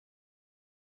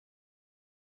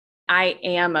I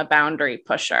am a boundary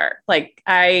pusher. Like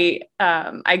I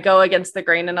go against the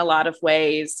grain in a lot of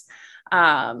ways.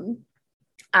 I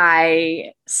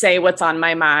say what's on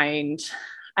my mind.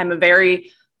 I'm a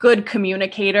very good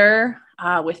communicator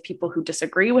with people who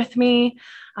disagree with me.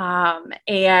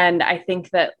 And I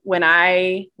think that when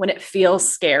it feels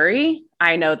scary,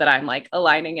 I know that I'm like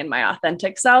aligning in my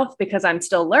authentic self, because I'm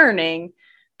still learning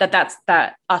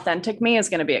that authentic me is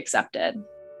going to be accepted.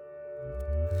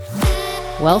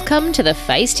 Welcome to the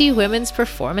Feisty Women's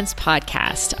Performance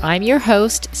Podcast. I'm your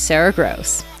host, Sarah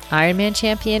Gross, Ironman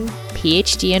champion,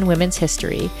 PhD in women's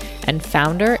history, and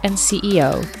founder and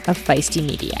CEO of Feisty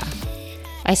Media.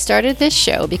 I started this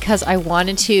show because I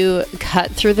wanted to cut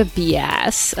through the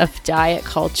BS of diet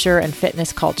culture and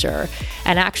fitness culture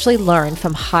and actually learn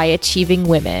from high-achieving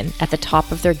women at the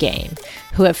top of their game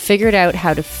who have figured out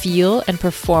how to feel and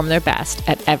perform their best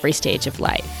at every stage of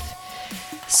life.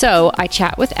 So I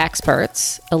chat with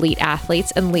experts, elite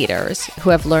athletes, and leaders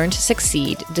who have learned to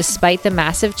succeed despite the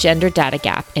massive gender data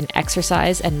gap in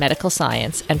exercise and medical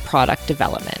science and product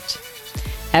development.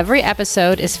 Every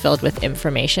episode is filled with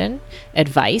information,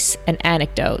 advice, and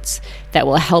anecdotes that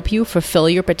will help you fulfill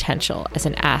your potential as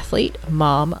an athlete,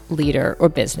 mom, leader, or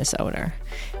business owner.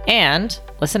 And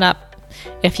listen up.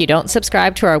 If you don't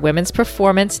subscribe to our Women's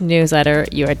Performance newsletter,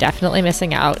 you are definitely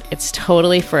missing out. It's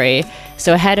totally free.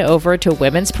 So head over to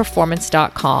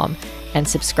womensperformance.com and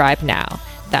subscribe now.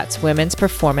 That's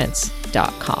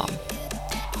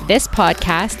womensperformance.com. This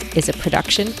podcast is a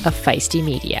production of Feisty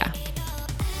Media.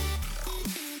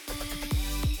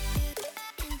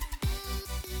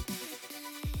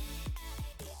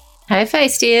 Hi,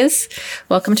 Feisties.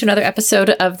 Welcome to another episode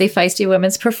of the Feisty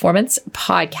Women's Performance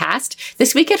Podcast.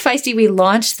 This week at Feisty, we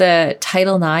launched the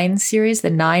Title IX series, the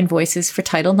 9 Voices for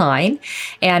Title IX,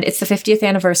 and it's the 50th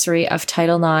anniversary of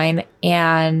Title IX,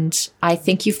 and I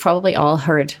think you've probably all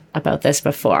heard about this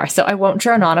before, so I won't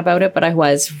drone on about it, but I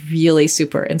was really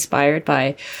super inspired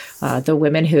by all the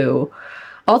women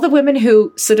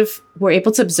who sort of were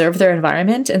able to observe their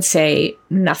environment and say,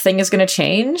 nothing is going to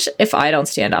change if I don't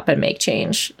stand up and make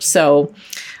change. So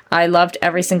I loved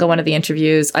every single one of the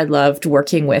interviews. I loved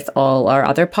working with all our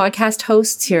other podcast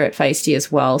hosts here at Feisty as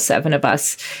well. 7 of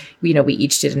us, we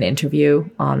each did an interview.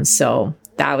 So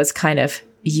that was kind of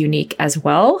unique as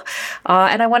well.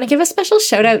 And I want to give a special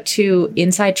shout out to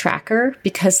Inside Tracker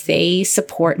because they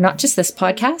support not just this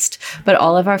podcast, but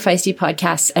all of our Feisty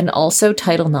podcasts and also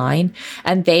Title IX.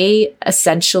 And they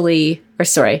essentially,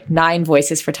 9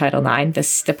 Voices for Title IX,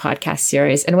 the podcast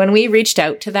series. And when we reached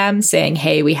out to them saying,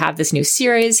 hey, we have this new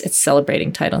series, it's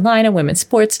celebrating Title IX and women's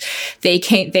sports,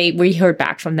 we heard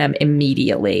back from them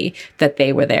immediately that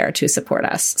they were there to support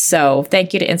us. So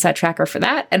thank you to Inside Tracker for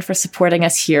that and for supporting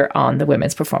us here on the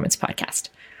Women's Performance Podcast.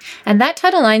 And that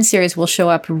Title IX series will show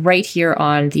up right here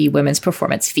on the Women's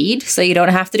Performance feed. So you don't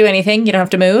have to do anything. You don't have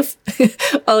to move.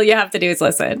 All you have to do is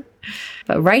listen.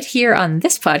 But right here on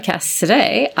this podcast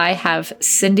today, I have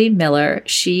Cindi Miller.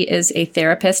 She is a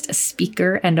therapist, a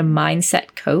speaker, and a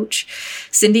mindset coach.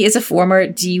 Cindi is a former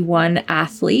D1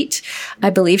 athlete.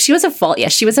 I believe she was a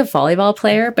volleyball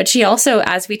player, but she also,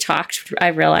 as we talked, I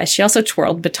realized she also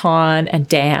twirled baton and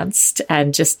danced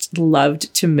and just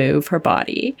loved to move her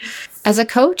body. As a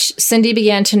coach, Cindi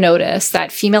began to notice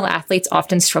that female athletes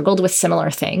often struggled with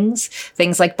similar things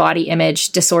like body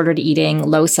image, disordered eating,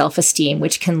 low self-esteem,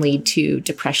 which can lead to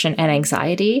depression and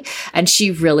anxiety. And she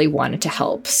really wanted to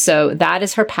help. So that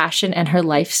is her passion and her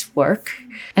life's work.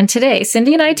 And today,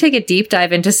 Cindi and I take a deep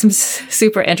dive into some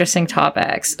super interesting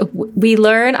topics.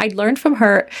 I learned from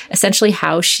her essentially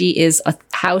how she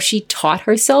taught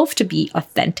herself to be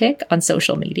authentic on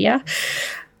social media,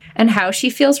 and how she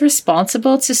feels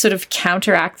responsible to sort of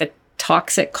counteract the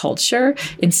toxic culture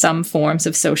in some forms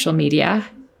of social media.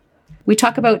 We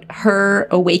talk about her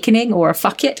awakening or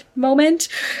fuck it moment,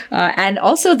 and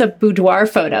also the boudoir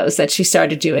photos that she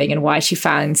started doing and why she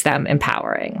finds them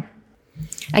empowering.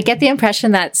 I get the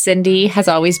impression that Cindi has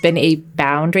always been a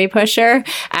boundary pusher,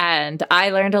 and I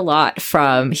learned a lot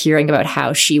from hearing about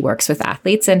how she works with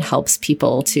athletes and helps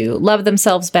people to love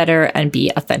themselves better and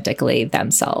be authentically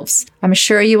themselves. I'm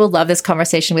sure you will love this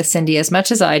conversation with Cindi as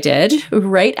much as I did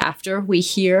right after we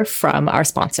hear from our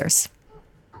sponsors.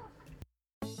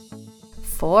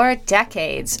 For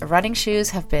decades, running shoes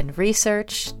have been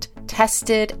researched,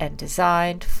 tested, and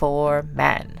designed for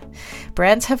men.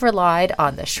 Brands have relied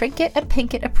on the shrink it and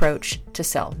pink it approach to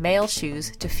sell male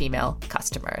shoes to female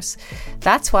customers.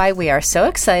 That's why we are so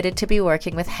excited to be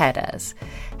working with Heddas.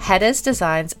 Heddas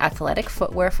designs athletic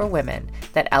footwear for women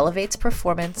that elevates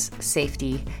performance,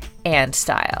 safety, and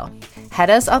style.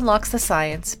 HEDAS unlocks the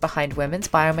science behind women's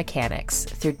biomechanics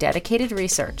through dedicated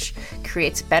research,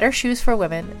 creates better shoes for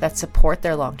women that support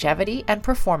their longevity and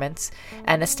performance,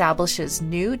 and establishes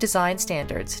new design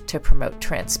standards to promote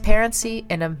transparency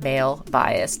in a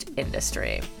male-biased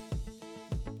industry.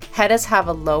 HEDAS have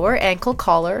a lower ankle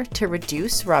collar to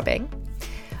reduce rubbing,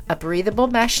 a breathable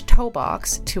mesh toe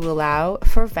box to allow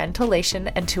for ventilation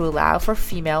and to allow for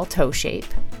female toe shape,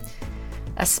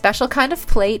 a special kind of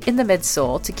plate in the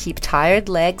midsole to keep tired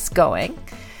legs going,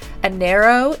 a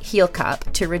narrow heel cup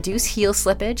to reduce heel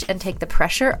slippage and take the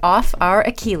pressure off our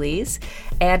Achilles,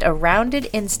 and a rounded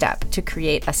instep to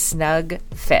create a snug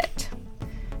fit.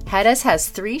 HEDAS has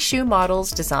 3 shoe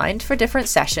models designed for different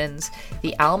sessions: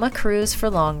 the Alma Cruise for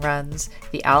long runs,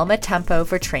 the Alma Tempo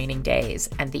for training days,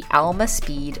 and the Alma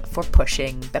Speed for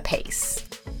pushing the pace.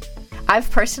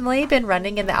 I've personally been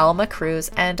running in the Alma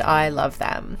Cruise and I love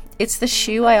them. It's the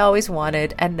shoe I always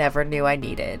wanted and never knew I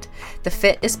needed. The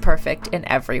fit is perfect in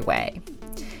every way.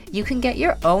 You can get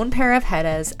your own pair of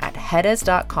HEDAS at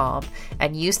hedas.com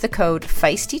and use the code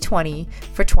FEISTY20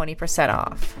 for 20%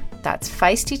 off. That's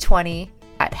FEISTY20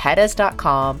 at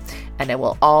hedas.com, and it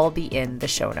will all be in the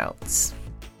show notes.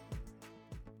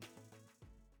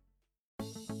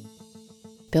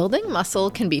 Building muscle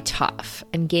can be tough,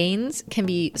 and gains can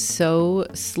be so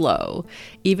slow,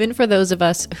 even for those of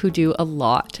us who do a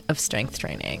lot of strength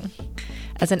training.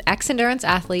 As an ex-endurance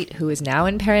athlete who is now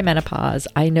in perimenopause,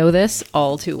 I know this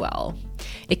all too well.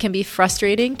 It can be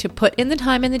frustrating to put in the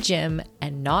time in the gym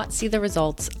and not see the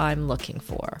results I'm looking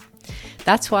for.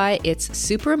 That's why it's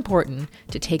super important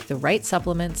to take the right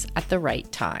supplements at the right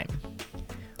time.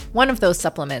 One of those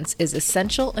supplements is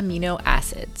essential amino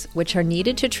acids, which are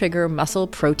needed to trigger muscle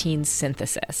protein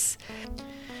synthesis.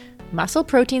 Muscle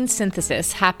protein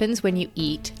synthesis happens when you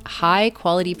eat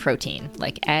high-quality protein,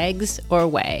 like eggs or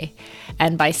whey.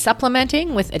 And by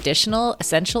supplementing with additional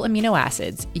essential amino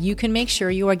acids, you can make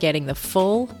sure you are getting the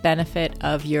full benefit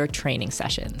of your training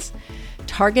sessions.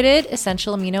 Targeted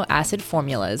essential amino acid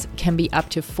formulas can be up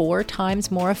to 4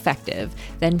 times more effective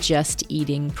than just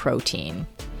eating protein.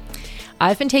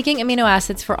 I've been taking amino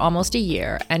acids for almost a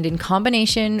year, and in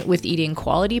combination with eating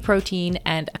quality protein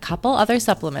and a couple other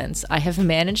supplements, I have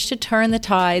managed to turn the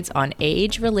tides on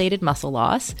age-related muscle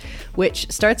loss,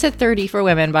 which starts at 30 for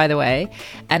women, by the way,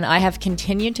 and I have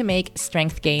continued to make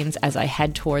strength gains as I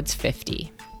head towards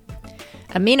 50.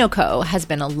 AminoCo has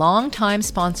been a long-time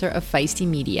sponsor of Feisty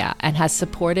Media and has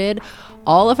supported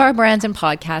all of our brands and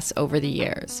podcasts over the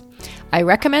years. I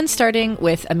recommend starting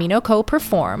with AminoCo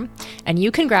Perform, and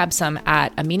you can grab some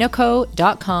at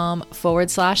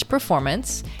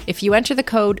aminoco.com/performance. If you enter the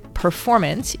code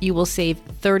PERFORMANCE, you will save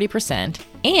 30%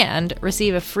 and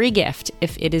receive a free gift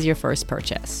if it is your first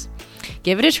purchase.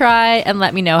 Give it a try and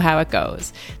let me know how it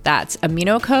goes. That's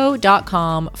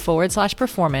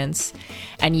aminoco.com/performance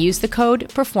and use the code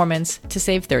PERFORMANCE to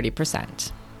save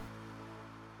 30%.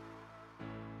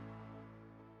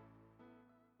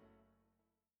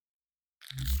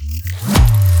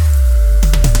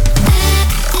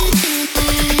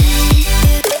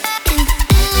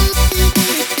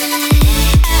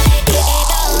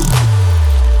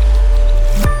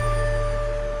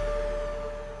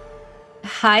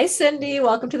 Hi, Cindi.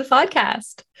 Welcome to the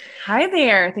podcast. Hi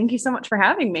there. Thank you so much for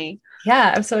having me.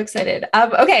 Yeah, I'm so excited.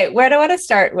 Okay, where I want to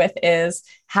start with is,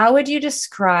 how would you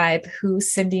describe who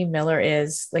Cindi Miller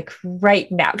is like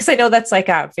right now? Because I know that's like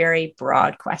a very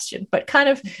broad question, but kind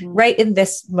of right in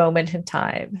this moment in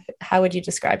time, how would you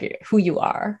describe who you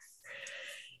are?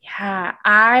 Yeah,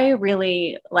 I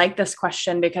really like this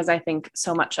question because I think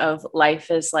so much of life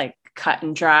is like cut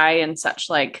and dry and such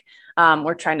like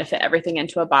we're trying to fit everything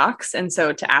into a box. And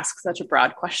so to ask such a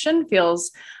broad question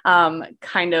feels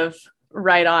kind of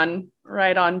right on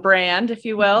brand, if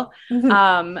you will.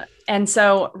 Mm-hmm. And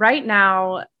so right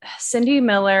now, Cindi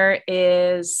Miller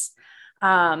is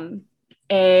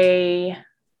a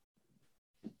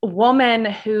woman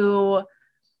who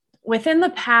within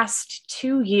the past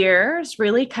 2 years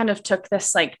really kind of took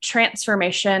this like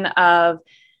transformation of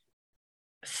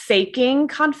faking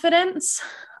confidence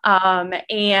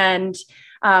and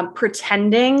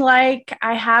pretending like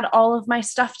I had all of my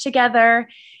stuff together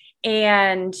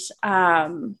and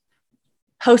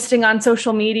posting on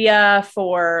social media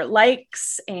for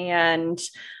likes and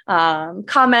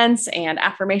comments and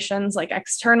affirmations like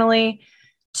externally,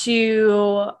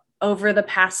 to over the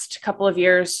past couple of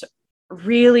years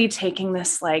really taking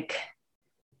this like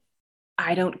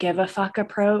I don't give a fuck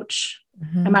approach.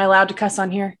 Mm-hmm. Am I allowed to cuss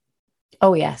on here?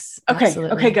 Oh, yes. Okay.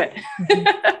 Absolutely. Okay, good.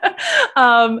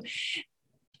 Mm-hmm.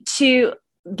 To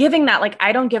giving that, like,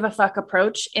 I don't give a fuck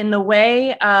approach in the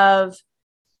way of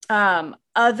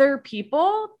Other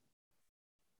people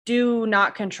do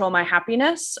not control my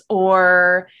happiness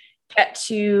or get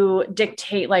to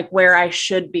dictate like where I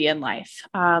should be in life.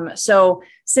 So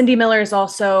Cindi Miller is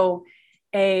also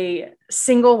a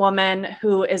single woman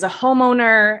who is a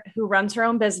homeowner who runs her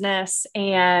own business,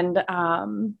 and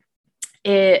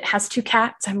it has 2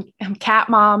 cats. I'm cat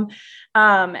mom.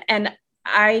 And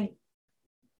I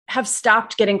have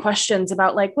stopped getting questions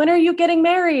about like, when are you getting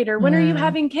married or when are you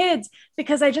having kids?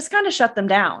 Because I just kind of shut them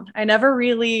down. I never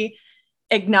really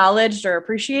acknowledged or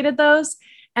appreciated those.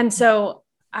 And so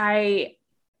I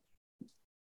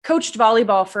coached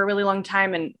volleyball for a really long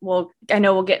time, and I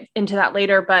know we'll get into that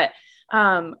later, but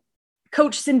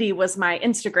Coach Cindi was my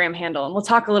Instagram handle, and we'll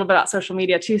talk a little bit about social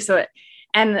media too.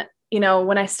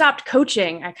 When I stopped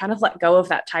coaching, I kind of let go of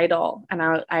that title,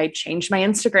 and I changed my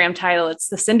Instagram title. It's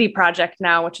the Cindi Project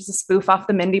now, which is a spoof off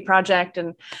the Mindy Project.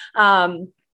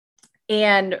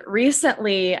 And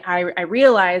recently I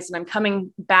realized, and I'm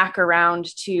coming back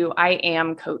around to, I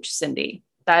am Coach Cindi.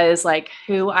 That is like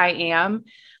who I am.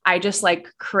 I just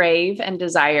like crave and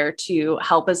desire to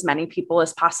help as many people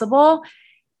as possible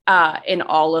in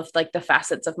all of like the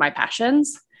facets of my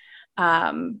passions.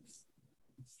 Yeah,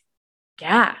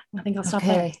 I think I'll stop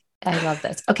there. I love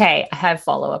this. Okay. I have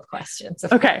follow-up questions.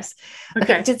 Of course.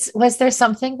 Okay. Was there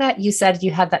something that you said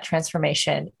you had that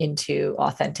transformation into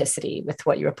authenticity with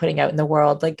what you were putting out in the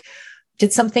world? Like,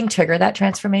 did something trigger that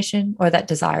transformation or that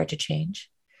desire to change?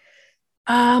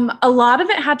 A lot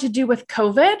of it had to do with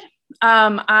COVID.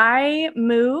 I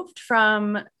moved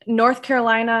from North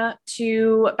Carolina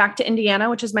back to Indiana,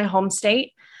 which is my home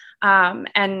state,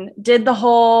 and did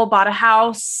bought a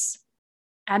house.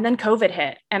 And then COVID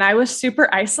hit, and I was super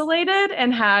isolated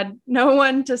and had no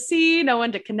one to see, no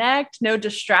one to connect, no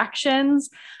distractions.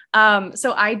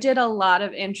 So I did a lot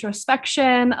of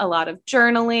introspection, a lot of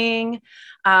journaling.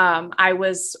 I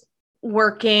was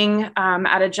working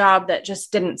at a job that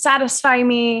just didn't satisfy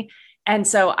me. And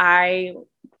so I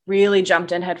really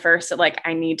jumped in head first at like,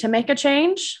 I need to make a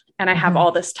change, and I have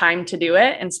all this time to do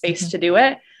it and space to do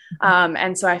it.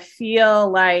 And so I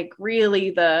feel like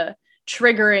really the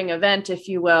triggering event, if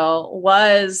you will,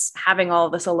 was having all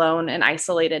this alone and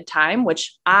isolated time,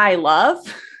 which I love.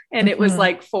 And it was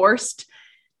like forced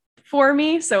for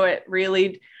me. So I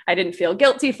didn't feel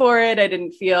guilty for it. I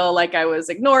didn't feel like I was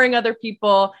ignoring other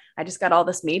people. I just got all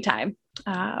this me time.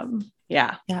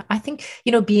 Yeah. I think,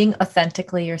 being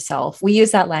authentically yourself, we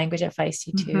use that language at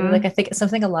Feisty too. Like, I think it's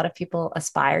something a lot of people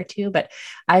aspire to, but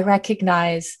I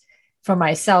recognize for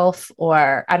myself,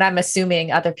 and I'm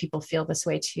assuming other people feel this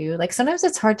way too. Like, sometimes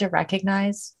it's hard to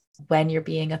recognize when you're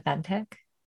being authentic.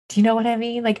 Do you know what I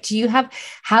mean? Like,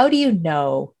 how do you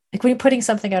know, like when you're putting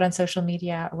something out on social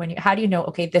media, or how do you know,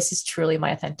 okay, this is truly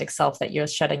my authentic self, that you're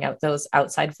shutting out those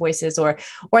outside voices or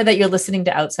that you're listening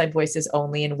to outside voices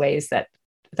only in ways that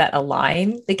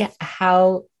align? Like,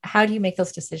 how do you make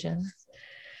those decisions?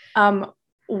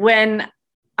 When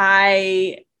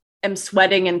I am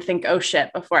sweating and think, oh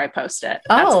shit, before I post it.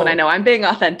 That's when I know I'm being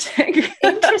authentic.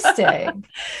 Interesting.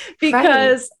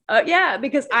 Because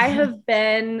I have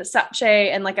been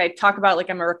and like I talk about, like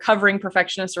I'm a recovering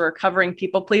perfectionist or recovering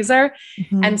people pleaser.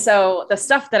 And so the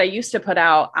stuff that I used to put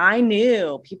out, I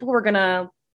knew people were going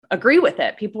to agree with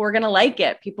it. People were going to like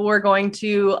it. People were going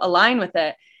to align with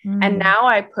it. And now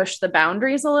I push the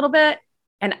boundaries a little bit.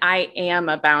 And I am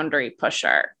a boundary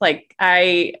pusher. Like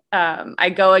I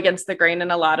go against the grain in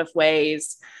a lot of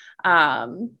ways. I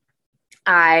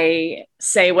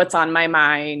say what's on my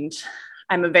mind.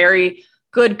 I'm a very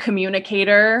good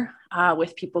communicator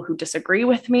with people who disagree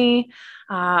with me.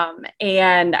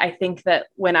 And I think that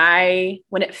when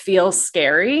it feels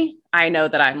scary, I know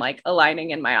that I'm like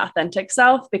aligning in my authentic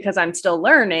self, because I'm still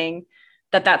learning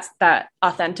that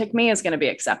authentic me is going to be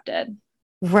accepted.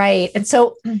 Right. And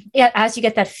so, as you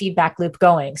get that feedback loop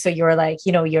going, so you're like,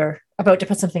 you're about to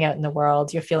put something out in the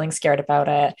world, you're feeling scared about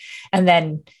it. And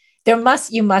then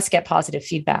you must get positive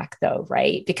feedback though,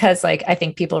 right? Because like, I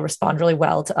think people respond really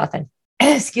well to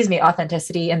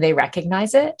authenticity, and they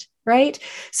recognize it. Right.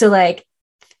 So like,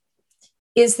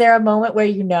 is there a moment where,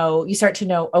 you start to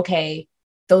know, okay,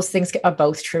 those things are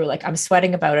both true. Like, I'm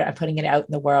sweating about it, I'm putting it out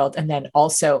in the world. And then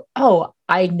also,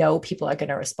 I know people are going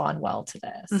to respond well to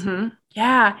this.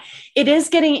 Yeah, it is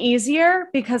getting easier,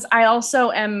 because I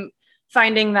also am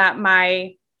finding that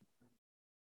my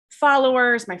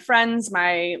followers, my friends,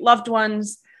 my loved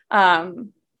ones,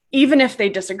 even if they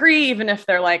disagree, even if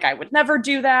they're like, I would never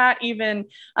do that, even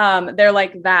they're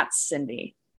like, that's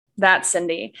Cindi.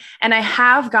 And I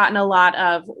have gotten a lot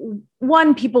of,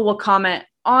 one, people will comment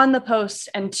on the post,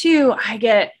 and two, I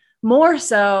get more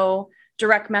so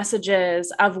direct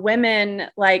messages of women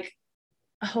like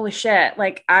holy shit,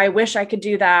 like I wish I could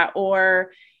do that.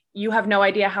 Or you have no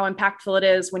idea how impactful it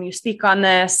is when you speak on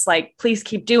this. Like, please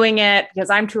keep doing it because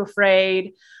I'm too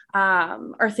afraid,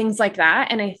 or things like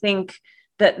that. And I think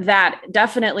that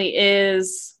definitely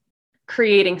is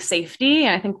creating safety.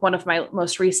 And I think one of my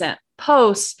most recent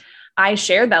posts, I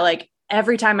shared that like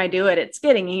every time I do it, it's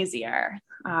getting easier.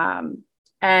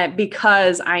 And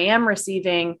because I am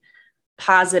receiving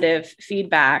positive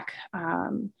feedback.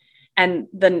 And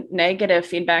the negative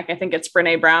feedback, I think it's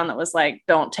Brene Brown that was like,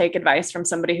 don't take advice from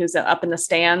somebody who's up in the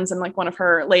stands. And like one of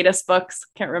her latest books,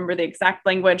 can't remember the exact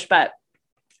language, but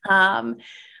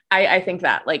I think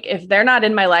that like, if they're not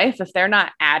in my life, if they're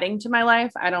not adding to my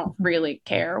life, I don't really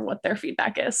care what their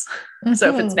feedback is. Mm-hmm.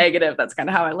 So if it's negative, that's kind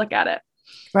of how I look at it.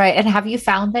 Right. And have you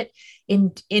found that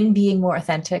in being more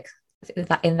authentic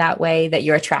in that way, that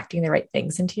you're attracting the right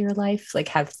things into your life? Like,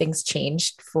 have things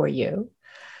changed for you?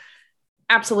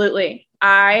 Absolutely.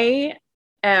 I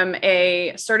am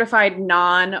a certified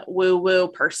non-woo-woo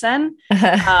person.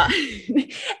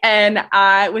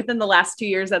 And within the last 2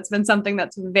 years, that's been something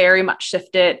that's very much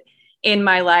shifted in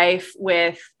my life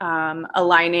with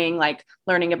aligning, like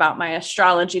learning about my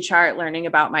astrology chart, learning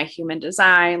about my human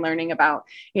design, learning about,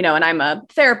 and I'm a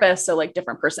therapist. So like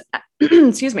different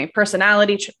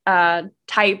personality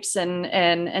types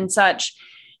and such,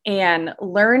 and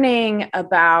learning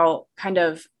about kind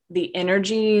of the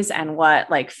energies and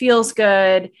what like feels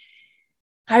good.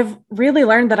 I've really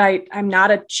learned that I'm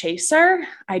not a chaser.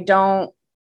 I don't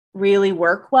really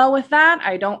work well with that.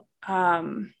 I don't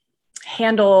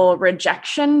handle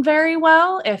rejection very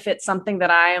well. If it's something that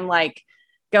I am like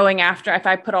going after, if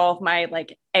I put all of my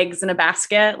like eggs in a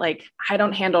basket, like I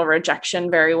don't handle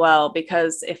rejection very well,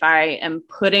 because if I am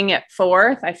putting it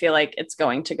forth, I feel like it's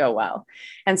going to go well.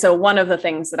 And so one of the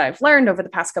things that I've learned over the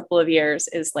past couple of years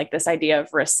is like this idea of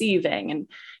receiving. And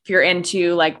if you're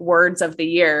into like words of the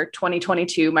year,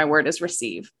 2022, my word is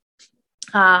receive.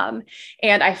 And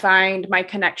I find my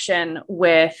connection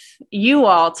with you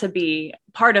all to be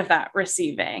part of that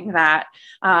receiving that,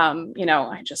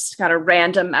 I just got a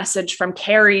random message from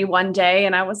Carrie one day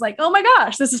and I was like, oh my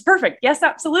gosh, this is perfect. Yes,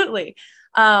 absolutely.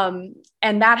 And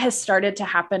that has started to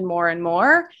happen more and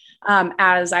more,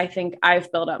 as I think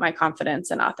I've built up my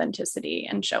confidence and authenticity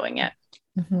and showing it.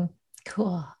 Mm-hmm.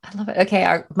 Cool. I love it.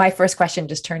 Okay. My first question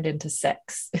just turned into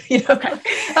 6, Okay.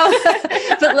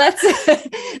 But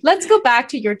let's go back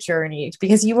to your journey,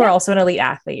 because you were also an elite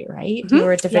athlete, right? Mm-hmm. You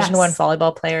were a Division I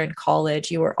volleyball player in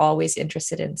college. You were always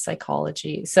interested in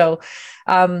psychology. So,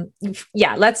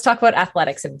 let's talk about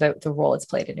athletics and the role it's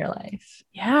played in your life.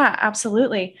 Yeah,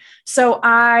 absolutely. So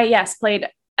I, played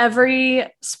every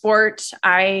sport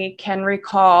I can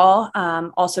recall.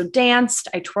 Also danced.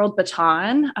 I twirled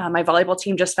baton. My volleyball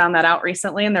team just found that out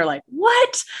recently and they're like,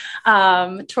 what?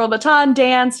 Twirled baton,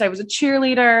 danced. I was a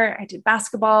cheerleader. I did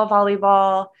basketball,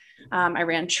 volleyball. I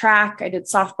ran track. I did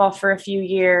softball for a few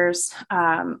years.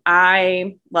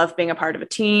 I love being a part of a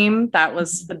team. That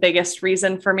was the biggest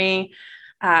reason for me.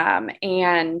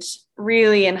 And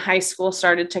really in high school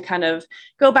started to kind of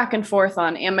go back and forth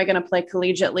on, am I going to play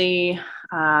collegiately?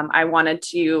 I wanted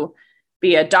to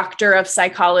be a doctor of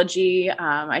psychology.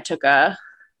 I took a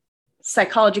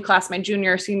psychology class my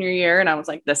senior year, and I was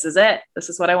like, this is it. This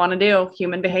is what I want to do.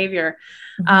 Human behavior.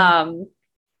 Mm-hmm.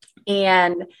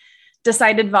 And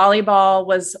decided volleyball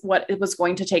was what it was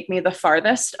going to take me the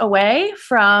farthest away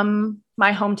from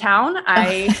my hometown.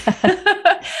 Nice.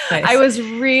 I was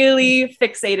really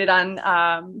fixated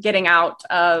on getting out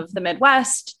of the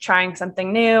Midwest, trying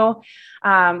something new.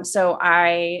 So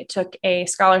I took a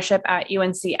scholarship at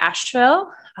UNC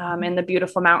Asheville in the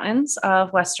beautiful mountains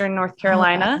of Western North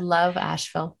Carolina. I love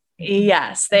Asheville.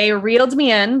 Yes, they reeled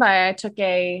me in. I took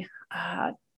a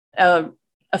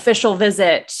official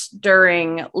visit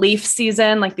during leaf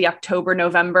season, like the October,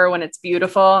 November, when it's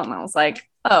beautiful. And I was like,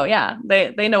 oh yeah,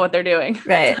 they know what they're doing.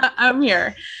 Right. I'm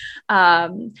here.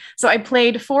 So I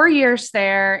played 4 years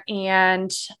there,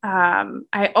 and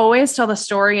I always tell the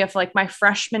story of like my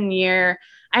freshman year,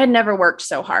 I had never worked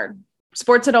so hard.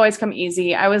 Sports had always come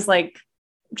easy. I was like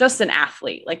just an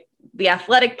athlete. Like the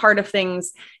athletic part of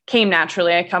things came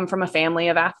naturally. I come from a family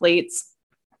of athletes.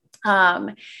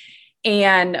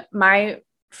 And my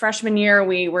freshman year,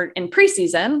 we were in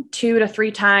preseason 2 to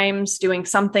 3 times doing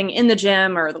something in the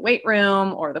gym or the weight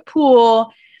room or the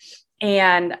pool.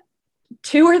 And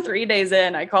 2 or 3 days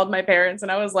in, I called my parents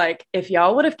and I was like, if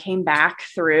y'all would have came back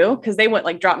through, because they went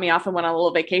like drop me off and went on a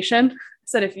little vacation. I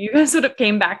said, if you guys would have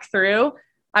came back through,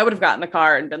 I would have gotten the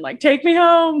car and been like, take me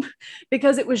home,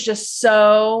 because it was just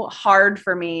so hard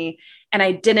for me. And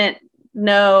I didn't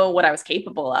know what I was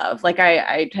capable of. Like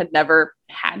I had never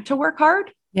had to work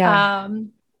hard. Yeah.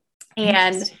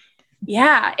 And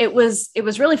yeah, it was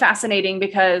really fascinating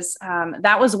because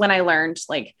that was when I learned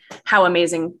like how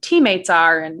amazing teammates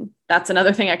are. And that's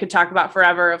another thing I could talk about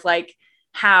forever of like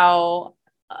how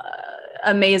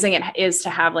amazing it is to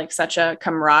have like such a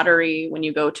camaraderie when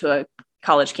you go to a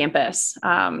college campus,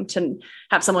 to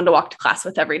have someone to walk to class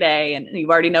with every day. And you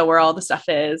already know where all the stuff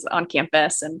is on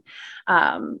campus. And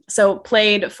so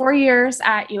played 4 years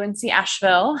at UNC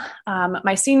Asheville.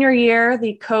 My senior year,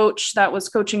 the coach that was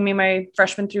coaching me my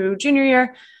freshman through junior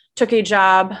year took a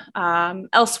job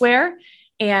elsewhere.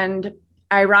 And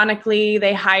ironically,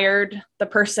 they hired the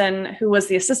person who was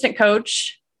the assistant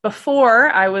coach before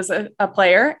I was a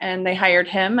player, and they hired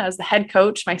him as the head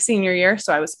coach my senior year.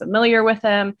 So I was familiar with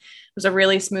him. It was a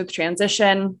really smooth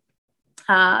transition.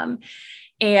 And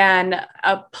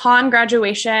upon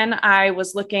graduation, I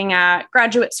was looking at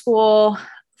graduate school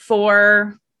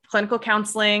for clinical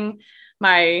counseling.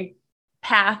 My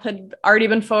path had already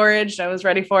been forged. I was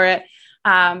ready for it.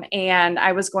 And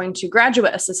I was going to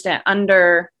graduate assistant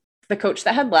under the coach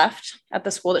that had left at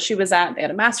the school that she was at. They had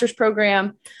a master's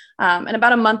program. And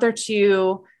about a month or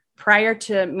two prior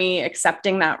to me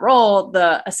accepting that role,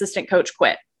 the assistant coach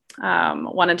quit.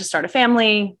 Wanted to start a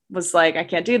family, was like, I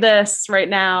can't do this right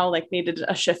now, like needed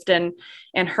a shift in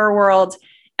her world.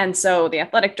 And so the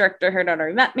athletic director had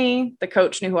already met me. The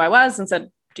coach knew who I was and said,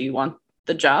 do you want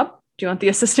the job? Do you want the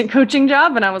assistant coaching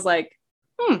job? And I was like,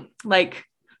 like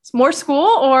more school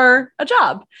or a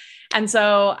job? And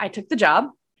so I took the job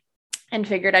and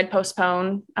figured I'd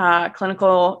postpone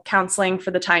clinical counseling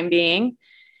for the time being.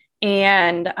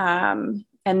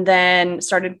 And then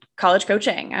started college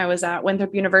coaching. I was at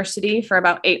Winthrop University for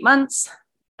about 8 months.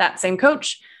 That same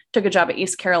coach took a job at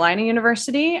East Carolina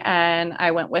University, and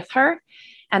I went with her.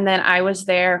 And then I was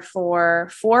there for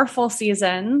 4 full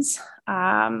seasons,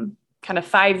 kind of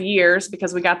 5 years,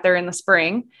 because we got there in the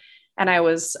spring. And I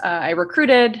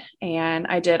recruited, and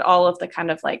I did all of the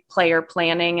kind of like player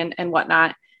planning and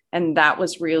whatnot. And that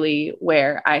was really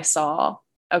where I saw,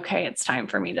 okay, it's time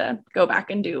for me to go back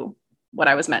and do what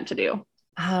I was meant to do.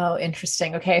 Oh,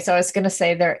 interesting. Okay. So I was going to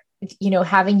say there,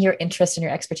 having your interest and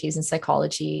your expertise in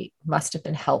psychology must have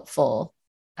been helpful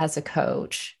as a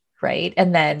coach, right?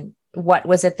 And then what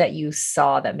was it that you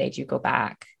saw that made you go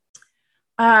back?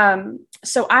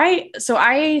 So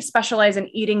I specialize in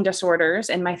eating disorders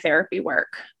in my therapy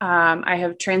work. I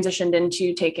have transitioned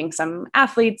into taking some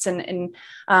athletes and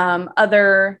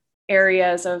other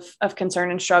areas of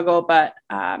concern and struggle, but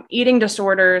eating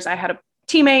disorders, I had a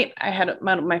teammate, I had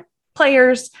my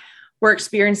players were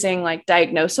experiencing like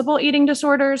diagnosable eating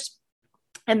disorders,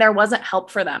 and there wasn't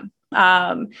help for them.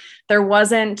 There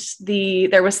was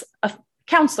a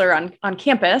counselor on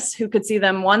campus who could see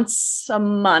them once a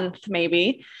month,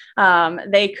 maybe.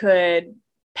 They could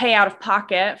pay out of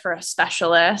pocket for a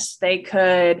specialist. They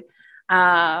could,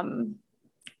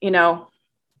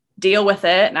 deal with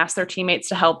it and ask their teammates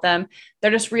to help them. There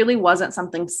just really wasn't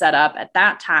something set up at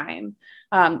that time.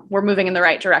 We're moving in the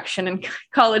right direction in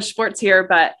college sports here,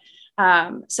 but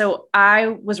so I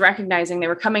was recognizing they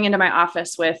were coming into my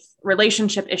office with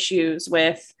relationship issues,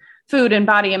 with food and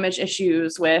body image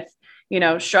issues, with,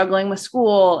 struggling with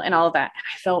school and all of that. And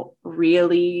I felt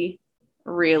really,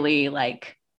 really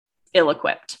like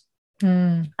ill-equipped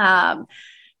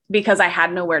because I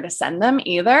had nowhere to send them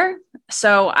either.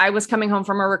 So I was coming home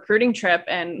from a recruiting trip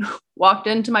and walked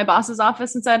into my boss's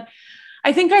office and said,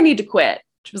 I think I need to quit.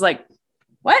 She was like,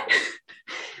 what?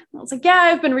 I was like, yeah,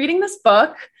 I've been reading this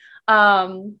book.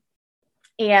 And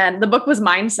the book was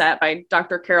Mindset by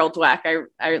Dr. Carol Dweck.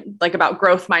 I like about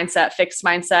growth mindset, fixed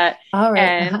mindset. All right.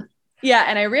 And yeah.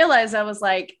 And I realized I was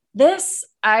like,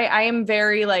 I am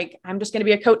very like, I'm just going to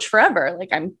be a coach forever. Like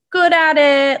I'm good at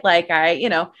it. Like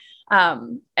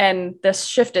and this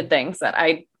shifted things that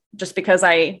just because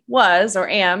I was or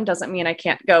am doesn't mean I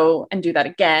can't go and do that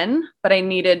again, but I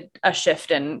needed a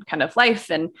shift in kind of life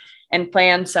and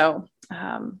plan. So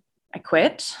I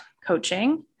quit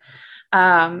coaching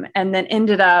and then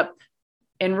ended up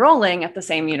enrolling at the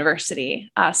same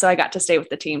university. So I got to stay with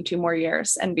the team 2 more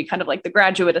years and be kind of like the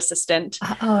graduate assistant.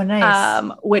 Oh, nice.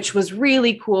 Which was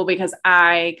really cool because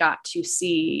I got to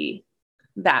see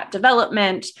that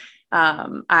development.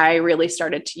 I really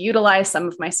started to utilize some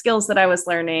of my skills that I was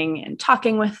learning and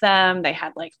talking with them. They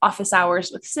had like office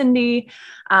hours with Cindi,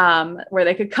 where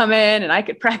they could come in and I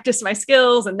could practice my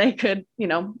skills and they could,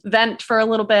 vent for a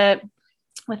little bit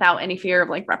without any fear of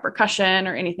like repercussion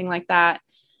or anything like that.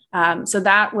 So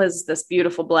that was this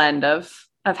beautiful blend of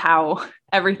how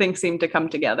everything seemed to come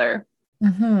together.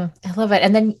 Mm-hmm. I love it.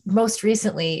 And then most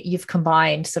recently, you've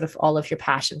combined sort of all of your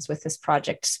passions with this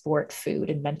project, sport, food,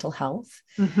 and mental health.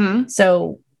 Mm-hmm.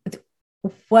 So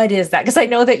what is that? Because I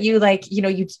know that you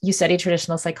you study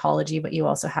traditional psychology, but you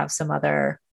also have some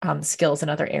other skills in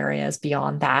other areas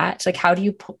beyond that. Like, how do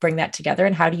you bring that together,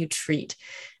 and how do you treat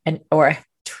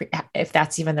if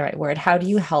that's even the right word, how do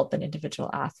you help an individual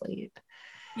athlete?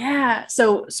 Yeah.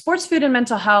 So sports food and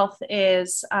mental health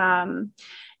is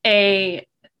it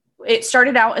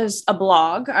started out as a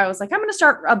blog. I was like, I'm going to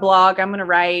start a blog. I'm going to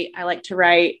write. I like to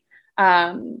write.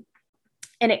 And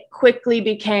it quickly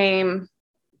became,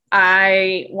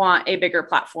 I want a bigger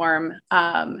platform.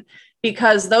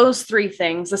 Because those three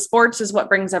things, the sports is what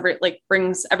brings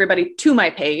everybody to my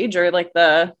page, or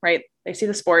they see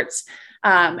the sports.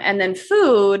 And then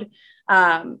food,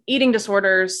 eating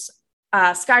disorders,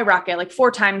 skyrocket, like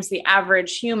 4 times the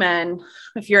average human.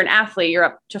 If you're an athlete, you're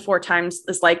up to 4 times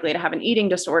as likely to have an eating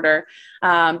disorder,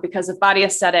 because of body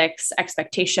aesthetics,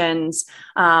 expectations,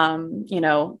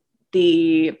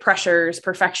 the pressures,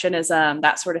 perfectionism,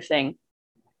 that sort of thing.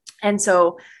 And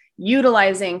so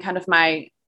utilizing kind of my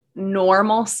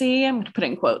normalcy, I'm going to put it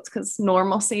in quotes because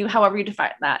normalcy, however you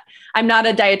define that. I'm not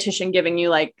a dietitian giving you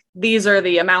like, these are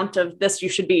the amount of this you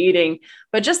should be eating,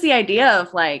 but just the idea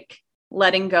of like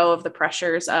letting go of the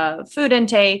pressures of food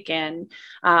intake and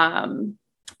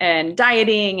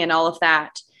dieting and all of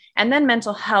that. And then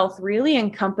mental health really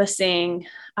encompassing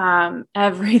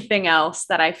everything else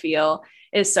that I feel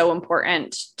is so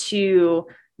important to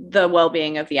the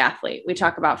well-being of the athlete. We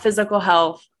talk about physical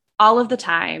health all of the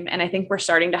time. And I think we're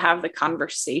starting to have the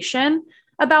conversation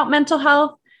about mental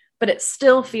health, but it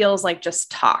still feels like just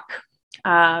talk.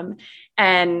 And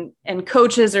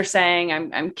coaches are saying,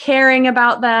 I'm caring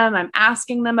about them. I'm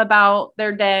asking them about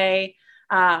their day.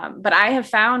 But I have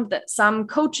found that some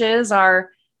coaches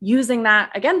are using that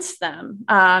against them.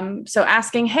 So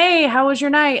asking, hey, how was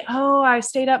your night? Oh, I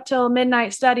stayed up till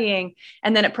midnight studying.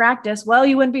 And then at practice, well,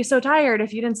 you wouldn't be so tired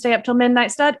if you didn't stay up till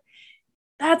midnight study.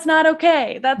 That's not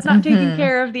okay. That's not taking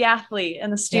care of the athlete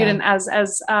and the student as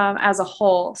a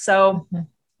whole. So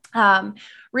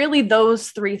really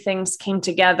those 3 things came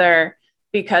together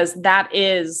because that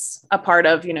is a part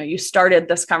of, you started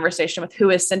this conversation with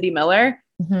who is Cindi Miller.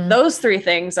 Those 3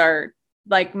 things are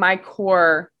like my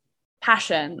core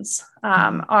passions,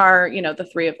 are, the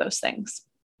 3 of those things.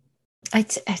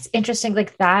 It's interesting.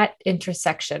 Like that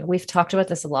intersection, we've talked about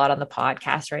this a lot on the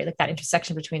podcast, right? Like that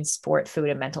intersection between sport, food,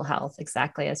 and mental health,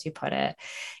 exactly as you put it,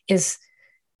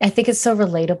 I think it's so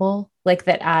relatable. Like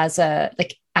that as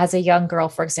a young girl,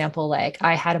 for example, like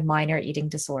I had a minor eating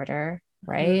disorder,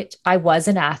 right? I was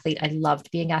an athlete. I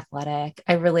loved being athletic.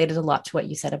 I related a lot to what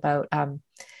you said about,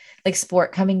 like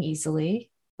sport coming easily.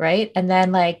 Right. And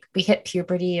then like we hit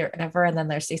puberty or whatever. And then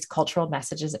there's these cultural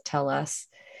messages that tell us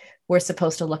we're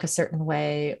supposed to look a certain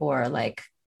way, or like,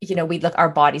 our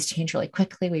bodies change really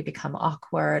quickly. We become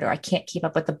awkward, or I can't keep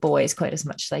up with the boys quite as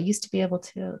much as I used to be able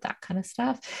to, that kind of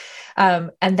stuff.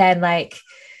 And then like,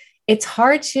 it's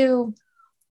hard to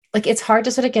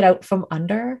sort of get out from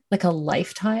under like a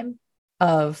lifetime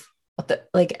of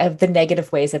the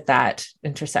negative ways that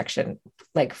intersection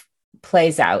like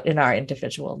plays out in our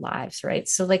individual lives. Right.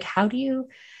 So like,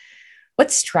 what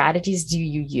strategies do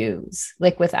you use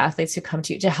like with athletes who come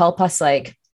to you to help us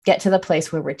like get to the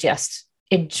place where we're just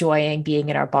enjoying being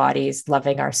in our bodies,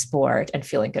 loving our sport, and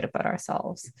feeling good about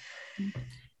ourselves?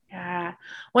 Yeah.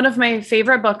 One of my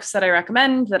favorite books that I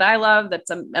recommend that I love, that's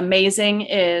amazing,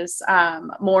 is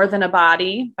More Than a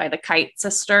Body by the Kite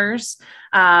sisters.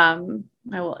 They're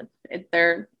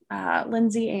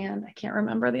Lindsay and I can't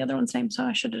remember the other one's name, so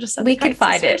I should have just said we can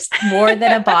find sisters. It. More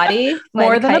Than a Body.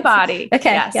 More Than a Body.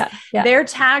 Okay. Yes. Yeah. Their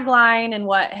tagline and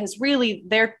what has really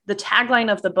the tagline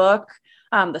of the book,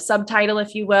 the subtitle,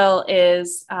 if you will,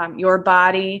 is your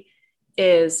body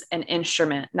is an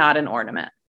instrument, not an ornament.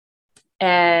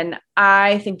 And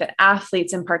I think that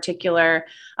athletes in particular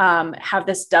have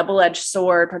this double-edged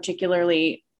sword,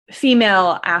 particularly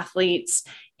female athletes,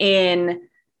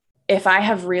 if I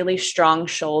have really strong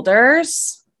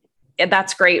shoulders,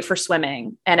 that's great for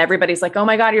swimming. And everybody's like, oh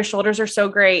my God, your shoulders are so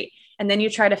great. And then you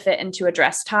try to fit into a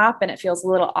dress top and it feels a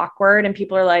little awkward. And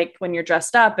people are like, when you're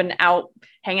dressed up and out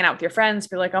hanging out with your friends,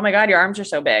 you're like, oh my God, your arms are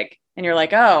so big. And you're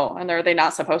like, oh, and are they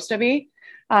not supposed to be?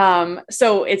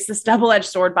 So it's this double-edged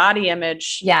sword body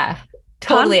image. Yeah,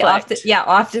 totally.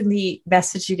 Often the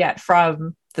message you get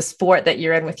from the sport that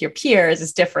you're in with your peers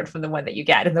is different from the one that you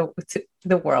get in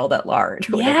the world at large.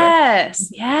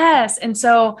 Yes. And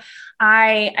so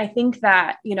I think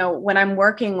that, when I'm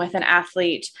working with an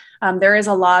athlete, there is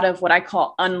a lot of what I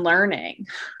call unlearning.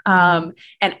 And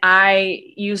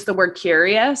I use the word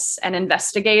curious and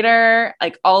investigator,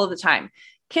 like all of the time.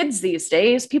 kids these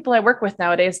days, people I work with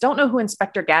nowadays don't know who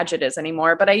Inspector Gadget is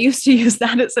anymore, but I used to use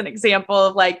that as an example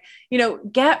of like,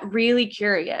 get really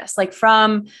curious, like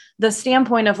from the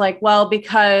standpoint of like, well,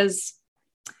 because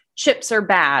chips are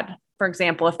bad, for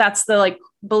example, if that's the like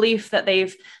belief that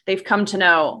they've come to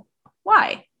know,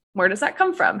 why? Where does that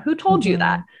come from? Who told you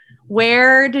that?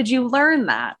 Where did you learn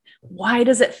that? Why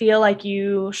does it feel like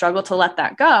you struggle to let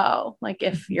that go? Like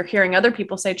if you're hearing other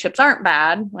people say chips aren't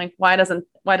bad, like why doesn't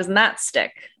that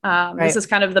stick? Right. This is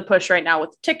kind of the push right now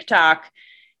with TikTok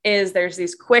is there's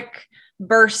these quick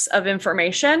bursts of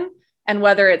information, and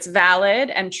whether it's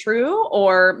valid and true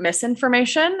or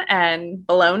misinformation and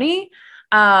baloney,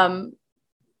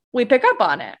 we pick up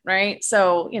on it. Right.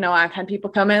 So, I've had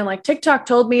people come in like TikTok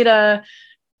told me to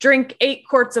drink 8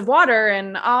 quarts of water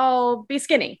and I'll be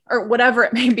skinny or whatever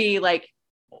it may be. Like,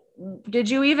 did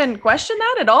you even question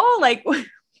that at all? Like,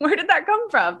 where did that come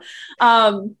from?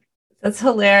 That's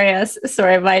hilarious.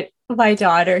 Sorry. My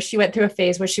daughter, she went through a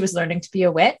phase where she was learning to be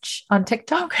a witch on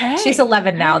TikTok. Okay. She's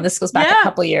 11 now, and this goes back a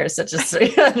couple of years. So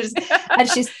and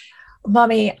she's,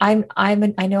 Mommy, I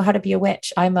know how to be a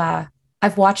witch.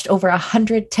 I've watched over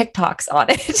 100 TikToks on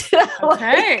it.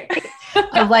 Okay.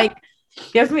 I'm like,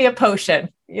 give me a potion,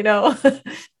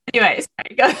 Anyways,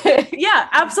 go ahead. Yeah,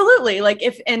 absolutely. Like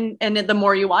and the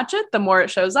more you watch it, the more it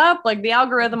shows up. Like the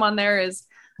algorithm on there is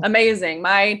amazing.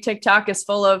 My TikTok is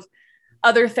full of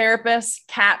other therapists,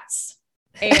 cats,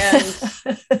 and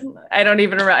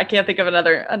I can't think of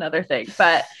another thing.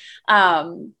 But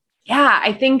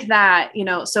I think that,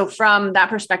 so from that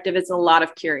perspective, it's a lot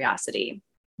of curiosity.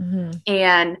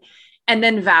 Mm-hmm. And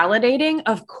then validating,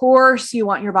 of course, you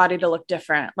want your body to look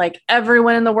different. Like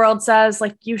everyone in the world says,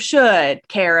 like, you should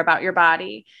care about your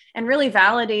body, and really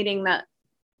validating that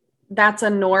that's a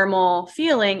normal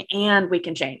feeling and we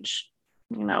can change.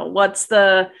 What's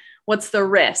the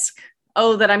risk?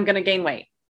 Oh, that I'm going to gain weight.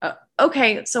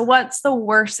 Okay. So what's the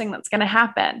worst thing that's going to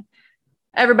happen?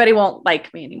 Everybody won't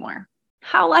like me anymore.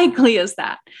 How likely is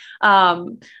that?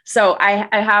 So I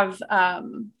have,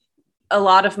 a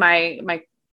lot of my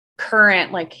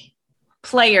current like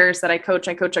players that I coach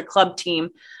a club team.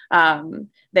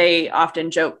 They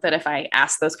often joke that if I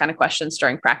ask those kind of questions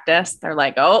during practice, they're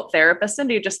like, oh, therapist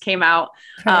Cindi just came out,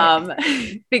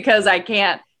 because I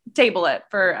can't table it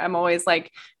I'm always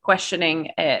like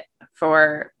questioning it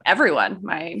for everyone,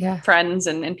 my friends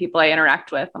and people I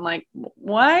interact with. I'm like,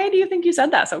 why do you think you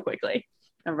said that so quickly?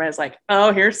 Everybody's like,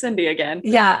 oh, here's Cindi again.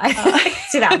 Yeah, I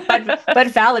see that, but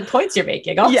valid points you're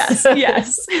making. Also.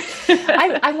 Yes.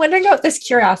 I'm wondering about this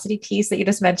curiosity piece that you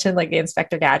just mentioned, like the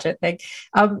Inspector Gadget thing.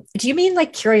 Do you mean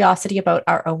like curiosity about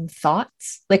our own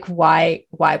thoughts? Like why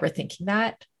we're thinking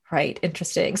that? Right.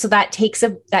 Interesting. So that takes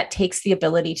the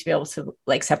ability to be able to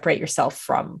like separate yourself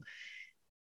from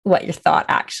what your thought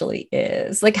actually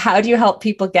is. Like, how do you help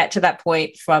people get to that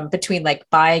point from between like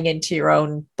buying into your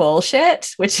own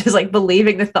bullshit, which is like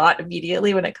believing the thought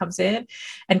immediately when it comes in,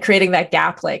 and creating that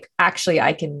gap? Like, actually,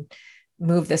 I can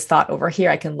move this thought over here.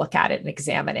 I can look at it and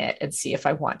examine it and see if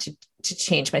I want to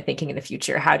change my thinking in the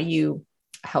future. How do you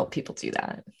help people do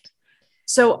that?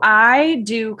 So I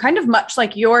do kind of much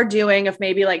like you're doing, of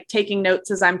maybe like taking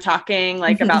notes as I'm talking,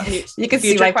 like about you can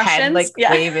see my questions. Pen like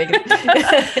waving.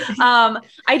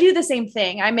 I do the same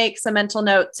thing. I make some mental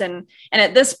notes, and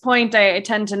at this point I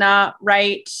tend to not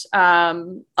write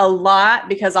a lot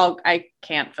because I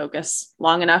can't focus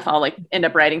long enough. I'll like end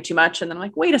up writing too much, and then I'm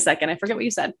like, wait a second, I forget what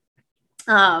you said.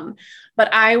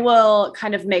 But I will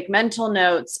kind of make mental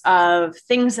notes of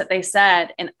things that they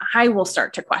said, and I will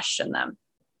start to question them.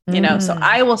 So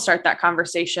I will start that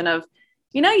conversation of,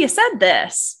 you said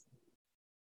this.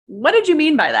 What did you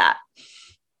mean by that?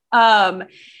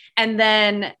 And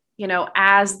then,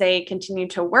 as they continue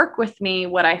to work with me,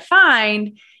 what I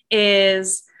find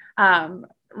is,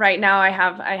 right now I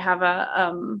have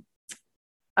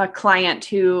a client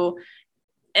who,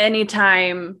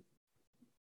 anytime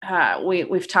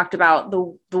we've talked about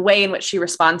the way in which she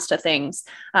responds to things.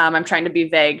 I'm trying to be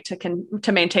vague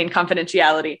to maintain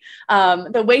confidentiality.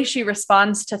 The way she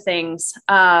responds to things,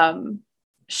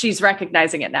 she's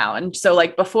recognizing it now. And so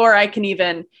like before I can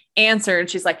even answer, and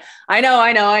she's like, I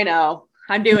know,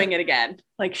 I'm doing it again.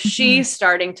 Like she's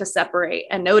starting to separate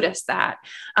and notice that.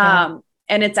 And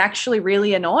it's actually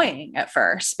really annoying at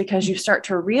first, because you start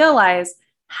to realize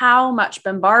how much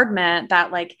bombardment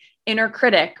that like inner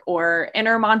critic or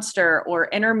inner monster or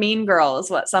inner mean girl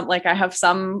is what I have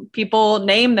some people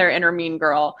name their inner mean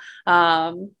girl.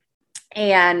 And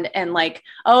like,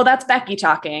 oh, that's Becky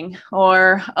talking,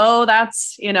 or, oh,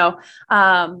 that's,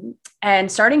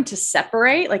 and starting to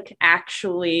separate, like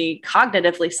actually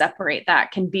cognitively separate,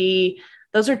 that can be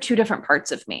those are two different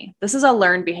parts of me. This is a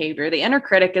learned behavior. The inner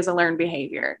critic is a learned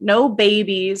behavior. No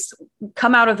babies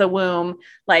come out of the womb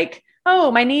like,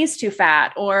 oh, my knee's too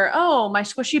fat, or, oh, my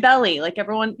squishy belly. Like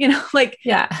everyone, like,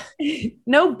 Yeah.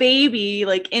 no baby,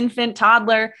 like infant,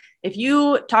 toddler. If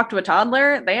you talk to a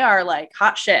toddler, they are like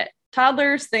hot shit.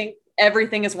 Toddlers think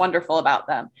everything is wonderful about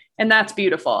them. And that's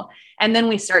beautiful. And then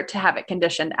we start to have it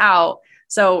conditioned out.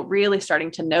 So really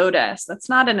starting to notice that's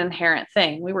not an inherent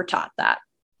thing. We were taught that.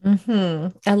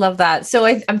 I love that. So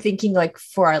I'm thinking like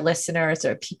for our listeners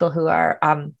or people who are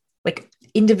like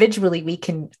individually, we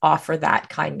can offer that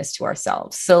kindness to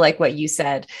ourselves. So like what you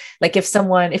said, like if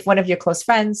one of your close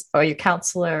friends or your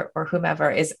counselor or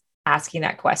whomever is asking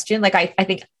that question, like I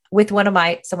think with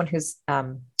someone who's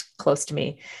close to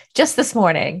me just this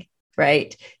morning,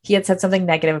 right? He had said something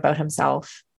negative about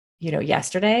himself,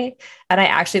 yesterday. And I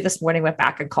actually this morning went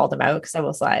back and called him out because I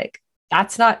was like,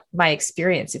 that's not my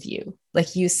experience of you.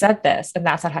 Like you said this and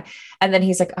that's not how, and then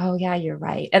he's like, oh yeah, you're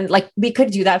right. And like, we could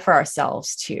do that for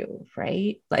ourselves too,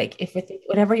 right? Like if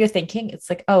whatever you're thinking, it's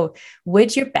like, oh,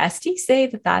 would your bestie say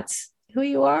that that's who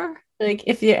you are? Like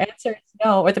if your answer is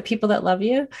no, or the people that love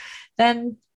you,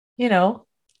 then,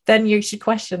 then you should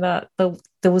question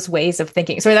those ways of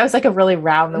thinking. So that was like a really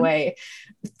round the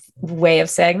way of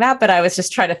saying that, but I was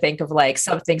just trying to think of like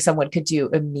something someone could do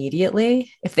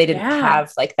immediately if they didn't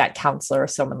have like that counselor or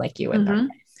someone like you in their life.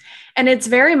 And it's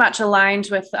very much aligned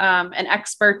with an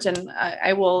expert, and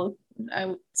I would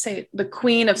say the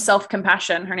queen of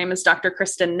self-compassion. Her name is Dr.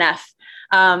 Kristen Neff.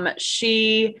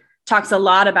 She talks a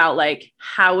lot about like,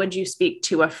 how would you speak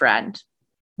to a friend?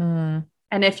 And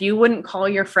if you wouldn't call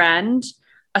your friend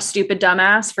a stupid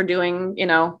dumbass for doing,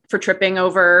 for tripping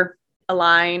over a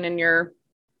line in your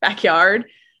backyard,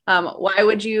 why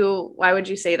would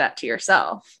you say that to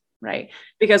yourself? Right?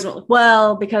 Because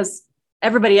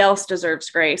everybody else deserves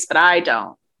grace, but I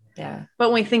don't. Yeah.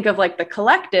 But when we think of like the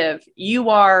collective, you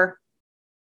are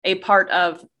a part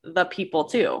of the people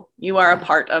too. You are a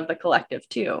part of the collective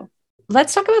too.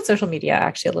 Let's talk about social media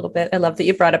actually a little bit. I love that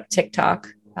you brought up TikTok.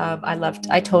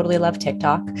 I totally love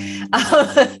TikTok.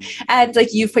 And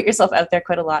like you've put yourself out there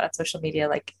quite a lot on social media,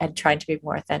 like, and trying to be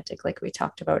more authentic, like we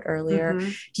talked about earlier.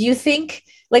 Do you think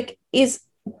like, is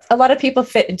a lot of people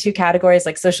fit in two categories,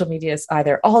 like social media is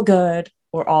either all good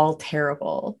or all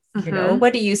terrible?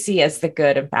 What do you see as the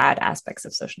good and bad aspects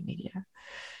of social media?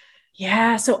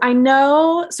 Yeah. So I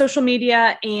know social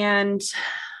media, and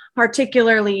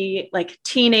particularly like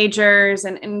teenagers,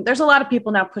 and there's a lot of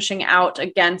people now pushing out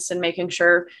against and making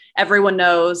sure everyone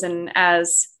knows. And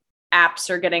as apps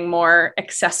are getting more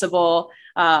accessible,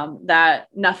 that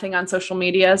nothing on social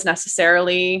media is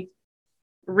necessarily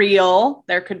real.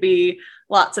 There could be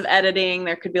lots of editing.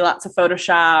 There could be lots of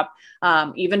Photoshop.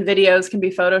 Even videos can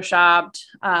be Photoshopped,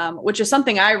 which is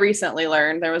something I recently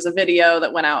learned. There was a video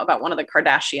that went out about one of the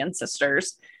Kardashian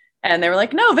sisters, and they were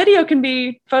like, no, video can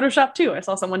be Photoshopped too. I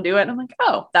saw someone do it and I'm like,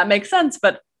 oh, that makes sense.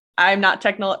 But I'm not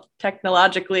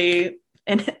technologically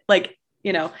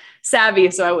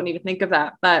savvy, so I wouldn't need to think of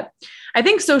that. But I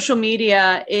think social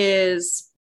media is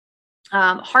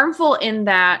harmful in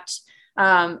that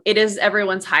it is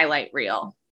everyone's highlight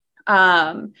reel.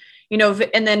 And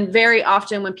then very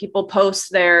often when people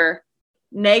post their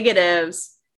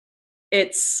negatives,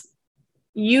 it's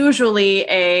usually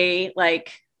a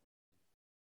like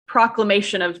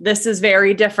proclamation of, this is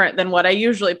very different than what I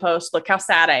usually post. Look how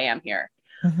sad I am here.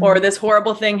 Or this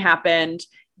horrible thing happened,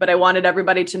 but I wanted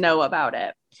everybody to know about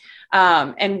it.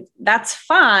 And that's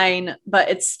fine, but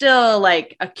it's still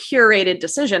like a curated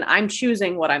decision. I'm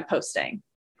choosing what I'm posting,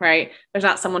 right? There's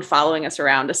not someone following us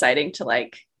around deciding to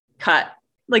like cut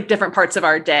like different parts of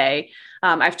our day.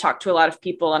 I've talked to a lot of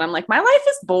people and I'm like, my life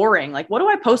is boring. Like, what do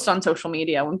I post on social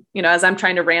media when, as I'm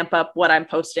trying to ramp up what I'm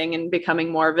posting and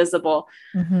becoming more visible?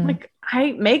 Like,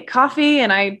 I make coffee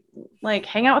and I like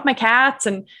hang out with my cats,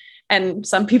 and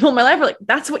some people in my life are like,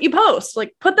 that's what you post,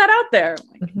 like, put that out there.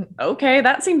 Like, okay,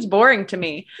 that seems boring to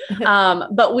me.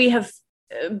 But we have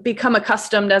become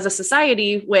accustomed as a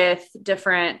society with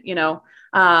different,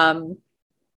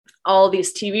 all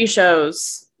these TV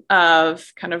shows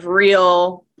of kind of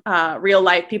real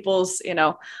life people's,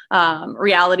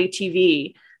 reality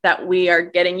TV, that we are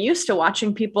getting used to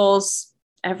watching people's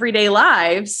everyday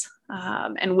lives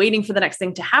and waiting for the next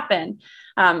thing to happen.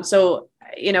 So,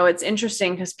 it's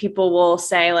interesting because people will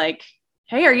say like,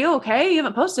 hey, are you okay? You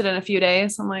haven't posted in a few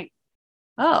days. I'm like,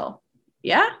 oh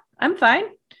yeah, I'm fine.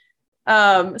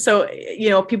 So,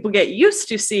 people get used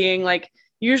to seeing like,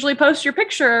 usually post your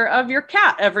picture of your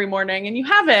cat every morning and you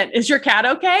haven't. Is your cat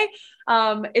okay?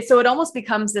 So it almost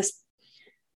becomes this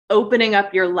opening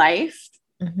up your life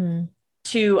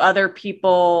to other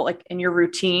people, like in your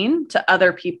routine to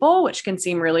other people, which can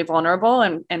seem really vulnerable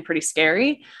and pretty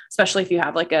scary, especially if you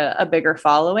have like a bigger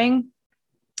following.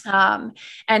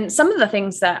 And some of the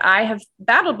things that I have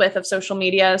battled with of social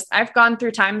media is I've gone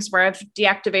through times where I've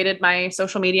deactivated my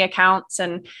social media accounts,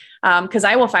 and because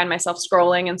I will find myself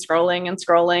scrolling and scrolling and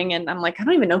scrolling, and I'm like, I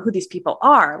don't even know who these people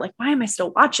are. Like, why am I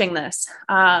still watching this?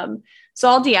 So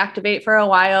I'll deactivate for a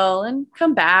while and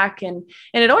come back, and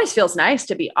it always feels nice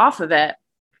to be off of it.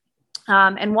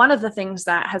 And one of the things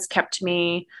that has kept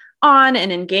me on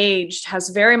and engaged has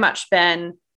very much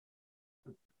been,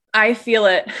 I feel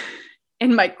it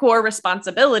in my core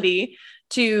responsibility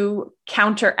to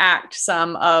counteract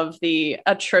some of the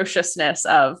atrociousness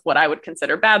of what I would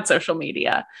consider bad social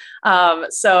media.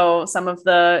 So some of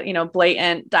the,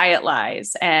 blatant diet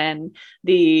lies and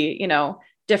the,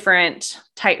 different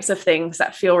types of things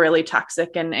that feel really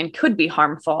toxic and could be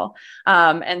harmful.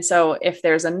 And so if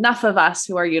there's enough of us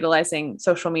who are utilizing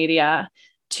social media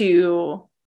to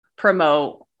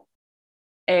promote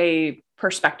a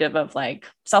perspective of like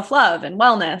self-love and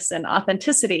wellness and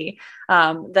authenticity,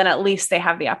 then at least they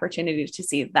have the opportunity to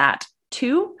see that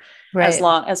too, right, as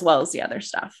well as the other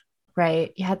stuff.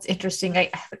 Right. Yeah. It's interesting.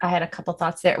 I had a couple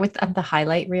thoughts there with the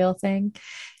highlight reel thing.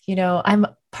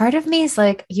 Part of me is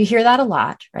like, you hear that a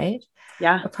lot, right?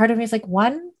 Yeah. A part of me is like,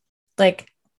 like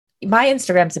my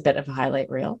Instagram's a bit of a highlight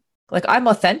reel. Like I'm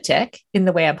authentic in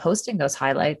the way I'm posting those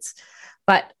highlights,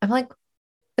 but I'm like,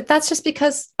 but that's just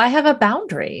because I have a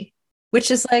boundary,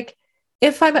 which is like,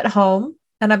 if I'm at home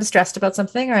and I'm stressed about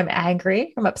something or I'm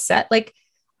angry, or I'm upset, like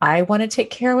I want to take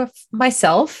care of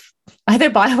myself, either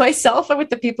by myself or with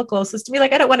the people closest to me.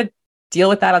 Like, I don't want to deal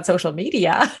with that on social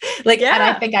media. And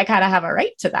I think I kind of have a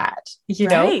right to that,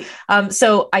 right.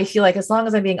 So I feel like as long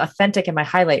as I'm being authentic in my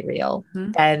highlight reel,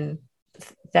 then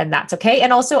that's okay.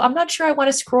 And also I'm not sure I want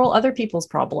to scroll other people's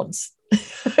problems.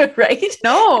 Right.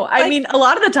 No, I mean, a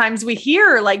lot of the times we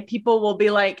hear like people will be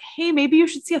like, hey, maybe you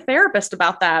should see a therapist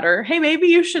about that. Or, hey, maybe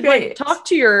you should like talk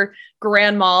to your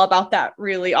grandma about that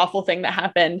really awful thing that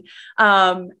happened.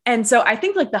 And so I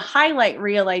think like the highlight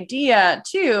reel idea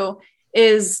too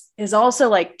is also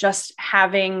like just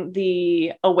having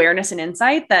the awareness and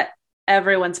insight that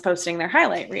everyone's posting their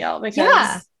highlight reel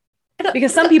because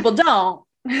some people don't.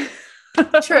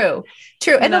 True.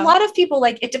 And a lot of people,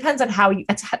 like, it depends on how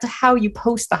you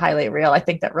post the highlight reel. I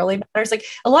think that really matters. Like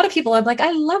a lot of people, I'm like,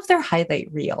 I love their highlight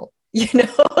reel,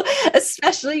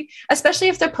 especially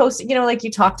if they're posting, like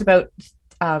you talked about,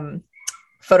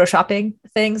 photoshopping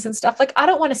things and stuff. Like, I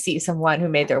don't want to see someone who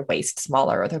made their waist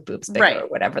smaller or their boobs bigger or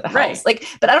whatever the hell. Like,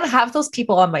 but I don't have those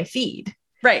people on my feed.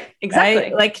 Right. Exactly.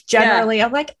 Right? Like generally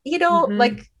I'm like,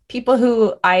 like people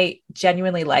who I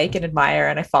genuinely like and admire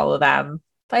and I follow them.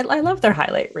 I love their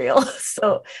highlight reel.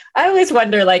 So I always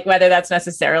wonder like whether that's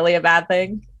necessarily a bad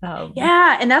thing.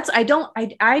 Yeah. And that's, I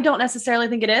don't necessarily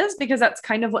think it is, because that's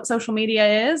kind of what social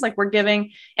media is. Like we're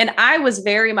giving, and I was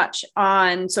very much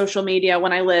on social media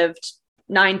when I lived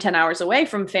 9-10 hours away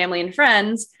from family and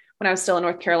friends when I was still in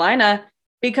North Carolina,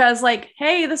 because like,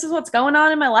 hey, this is what's going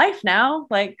on in my life now.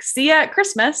 Like, see you at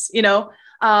Christmas,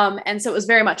 and so it was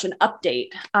very much an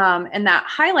update. And that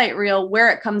highlight reel, where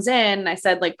it comes in, I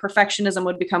said like perfectionism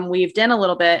would become weaved in a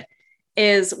little bit,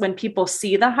 is when people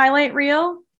see the highlight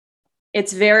reel,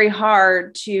 it's very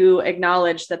hard to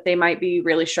acknowledge that they might be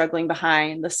really struggling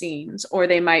behind the scenes, or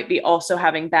they might be also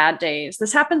having bad days.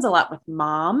 This happens a lot with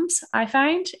moms, I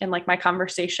find, in like my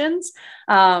conversations.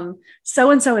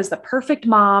 So-and-so is the perfect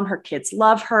mom. Her kids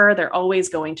love her. They're always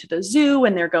going to the zoo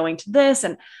and they're going to this.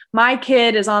 And my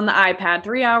kid is on the iPad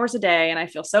 3 hours a day. And I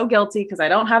feel so guilty because I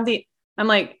don't have I'm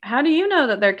like, how do you know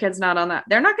that their kid's not on that?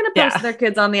 They're not going to post their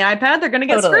kids on the iPad. They're going to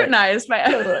get scrutinized by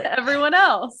everyone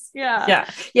else. Yeah.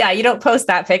 You don't post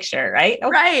that picture, right?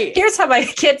 Right. Here's how my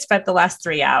kid spent the last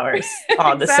 3 hours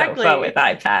on the sofa with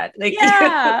iPad. Like,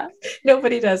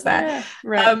 nobody does that. Yeah.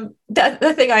 Right.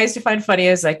 The thing I used to find funny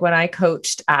is like when I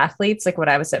coached athletes, like when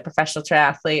I was a professional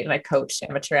triathlete and I coached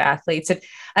amateur athletes,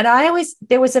 and I always,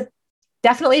 there was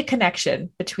definitely a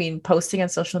connection between posting on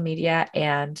social media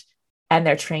and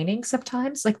their training.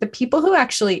 Sometimes like the people who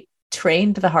actually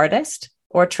trained the hardest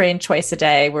or trained twice a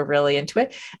day were really into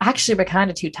it, actually were kind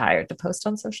of too tired to post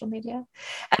on social media.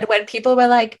 And when people were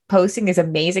like posting these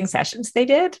amazing sessions they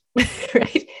did,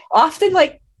 right, often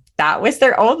like that was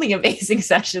their only amazing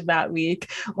session that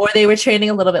week, or they were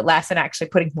training a little bit less and actually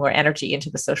putting more energy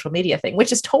into the social media thing,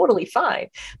 which is totally fine.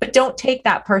 But don't take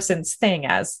that person's thing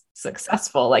as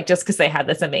successful, like just because they had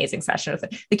this amazing session with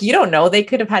it. Like, you don't know, they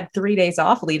could have had 3 days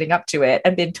off leading up to it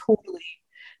and been totally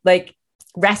like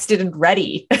rested and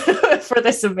ready for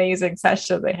this amazing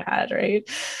session they had. Right.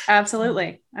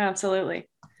 Absolutely.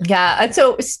 Yeah. And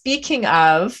so speaking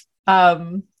of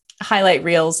highlight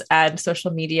reels and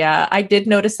social media, I did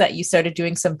notice that you started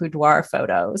doing some boudoir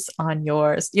photos on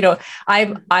yours.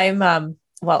 I'm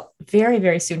well, very,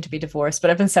 very soon to be divorced,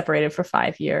 but I've been separated for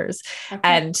 5 years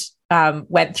and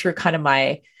went through kind of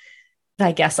my,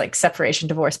 I guess, like separation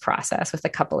divorce process with a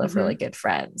couple of really good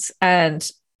friends. And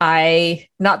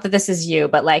not that this is you,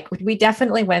 but like we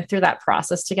definitely went through that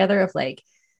process together of like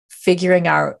figuring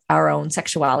out our own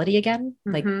sexuality again,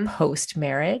 like post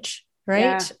marriage.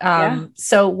 Right.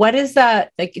 So what is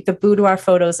that, like the boudoir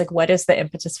photos, like what is the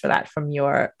impetus for that from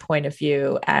your point of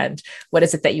view? And what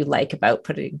is it that you like about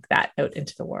putting that out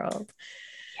into the world?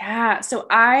 Yeah. So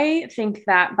I think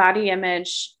that body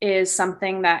image is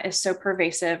something that is so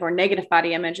pervasive, or negative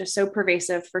body image is so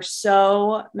pervasive for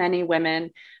so many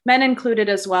women, men included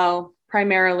as well,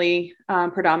 primarily,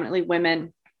 predominantly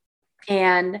women.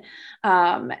 And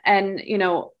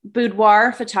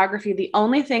boudoir photography, the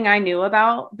only thing I knew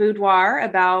about boudoir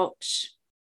about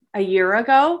a year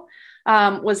ago,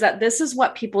 was that this is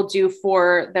what people do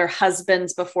for their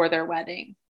husbands before their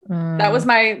wedding. That was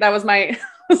my, I was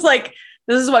like,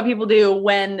 this is what people do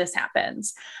when this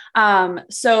happens.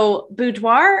 So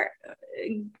boudoir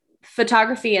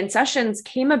photography and sessions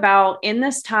came about in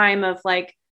this time of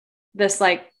like, this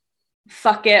like,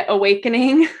 fuck it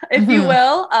awakening, if you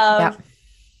will, of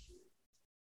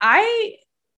I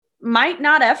might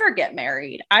not ever get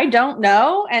married. I don't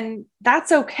know. And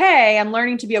that's okay. I'm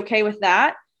learning to be okay with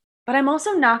that. But I'm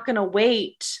also not going to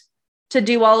wait to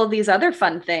do all of these other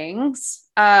fun things.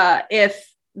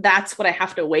 If that's what I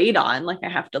have to wait on, like I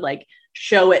have to like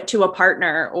show it to a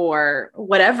partner or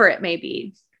whatever it may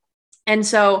be. And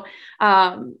so,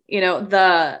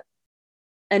 the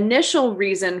initial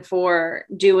reason for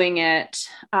doing it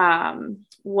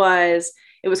was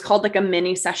it was called like a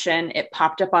mini session. It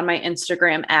popped up on my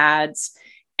Instagram ads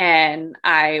and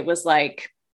I was like,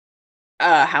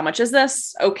 how much is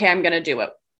this? Okay, I'm going to do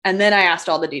it. And then I asked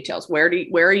all the details. Where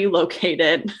are you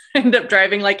located? Ended up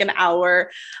driving like an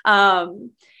hour.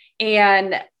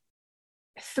 And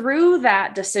through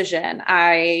that decision,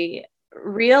 I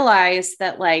realized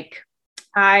that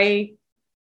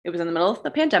it was in the middle of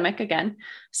the pandemic again.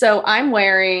 So I'm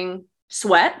wearing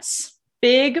sweats,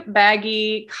 big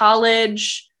baggy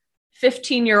college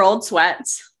 15-year-old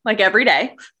sweats, like every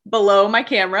day below my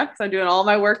camera. So I'm doing all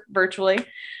my work virtually,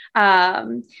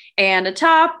 and a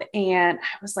top. And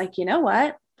I was like, you know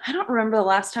what? I don't remember the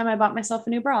last time I bought myself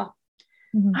a new bra.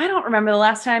 I don't remember the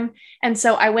last time. And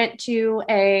so I went to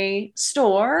a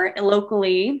store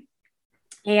locally,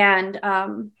 and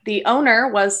the owner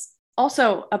was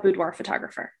also a boudoir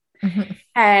photographer.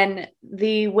 And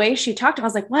the way she talked, I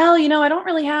was like, well,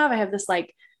 I have this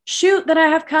like shoot that I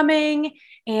have coming.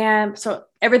 And so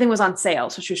everything was on sale.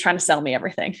 So she was trying to sell me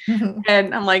everything.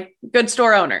 And I'm like, good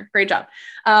store owner, great job.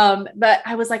 But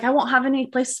I was like, I won't have any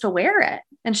place to wear it.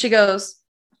 And she goes,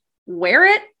 wear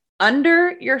it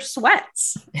under your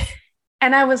sweats.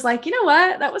 And I was like, you know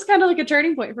what? That was kind of like a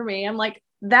turning point for me. I'm like,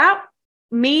 that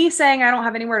me saying I don't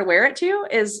have anywhere to wear it to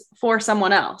is for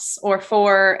someone else or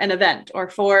for an event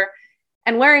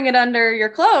and wearing it under your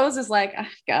clothes is like, I've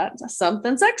got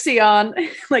something sexy on.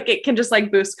 Like it can just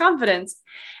like boost confidence.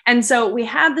 And so we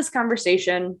had this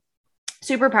conversation,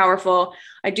 super powerful.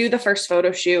 I do the first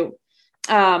photo shoot,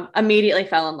 immediately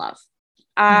fell in love.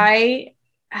 I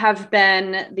have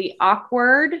been the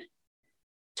awkward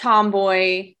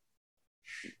tomboy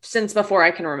since before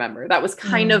I can remember. That was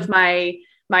kind of my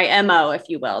MO, if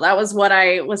you will. That was what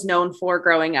I was known for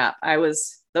growing up.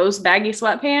 Those baggy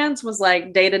sweatpants was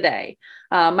like day to day.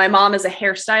 My mom is a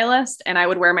hairstylist and I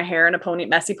would wear my hair in a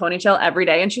messy ponytail every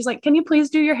day. And she's like, can you please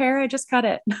do your hair? I just cut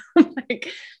it. I'm like,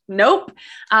 nope.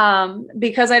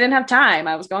 Because I didn't have time.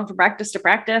 I was going from practice to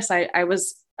practice. I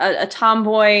was a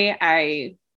tomboy.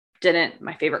 My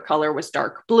favorite color was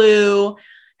dark blue.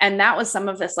 And that was some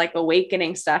of this like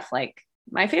awakening stuff. Like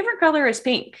my favorite color is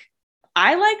pink.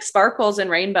 I like sparkles and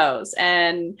rainbows,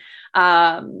 and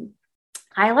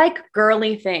I like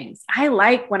girly things. I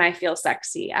like when I feel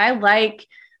sexy. I like,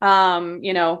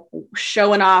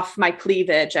 showing off my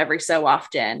cleavage every so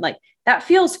often. Like that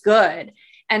feels good.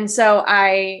 And so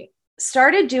I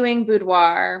started doing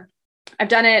boudoir. I've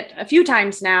done it a few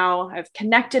times now. I've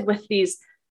connected with these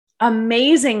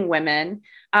amazing women.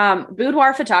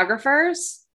 Boudoir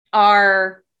photographers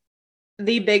are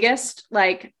the biggest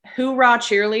like hoorah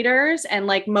cheerleaders and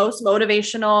like most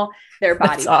motivational. They're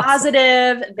body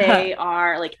positive. They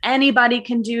are like, anybody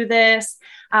can do this.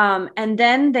 And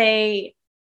then they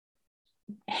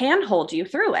handhold you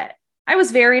through it. I was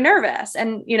very nervous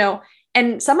and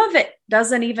some of it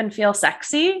doesn't even feel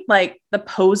sexy. Like the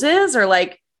poses are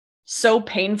like so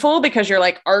painful because you're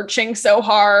like arching so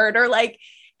hard or like,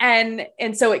 and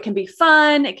so it can be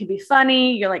fun. It can be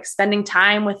funny. You're like spending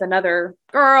time with another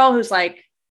girl who's like,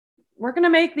 we're going to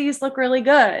make these look really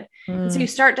good. And so you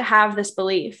start to have this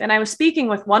belief. And I was speaking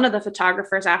with one of the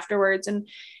photographers afterwards,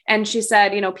 and she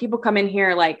said, you know, people come in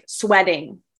here like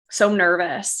sweating, so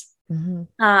nervous.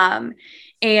 And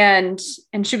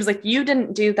she was like, you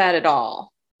didn't do that at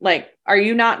all. Like, are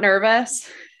you not nervous?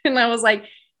 And I was like,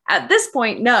 at this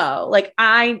point, no, like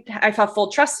I have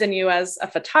full trust in you as a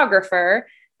photographer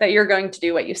that you're going to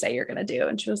do what you say you're going to do.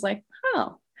 And she was like,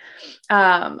 oh,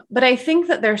 but I think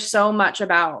that there's so much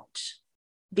about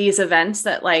these events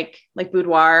that like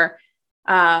boudoir,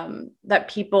 that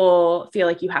people feel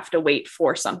like you have to wait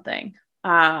for something.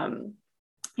 You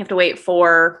have to wait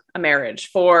for a marriage,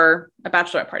 for a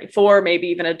bachelorette party, for maybe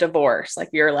even a divorce. Like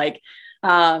you're like,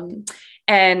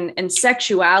 and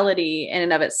sexuality in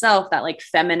and of itself, that like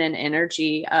feminine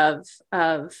energy of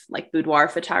like boudoir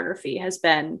photography has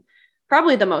been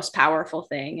probably the most powerful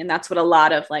thing. And that's what a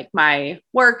lot of like my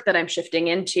work that I'm shifting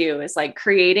into is like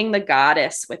creating the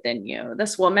goddess within you,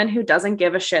 this woman who doesn't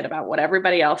give a shit about what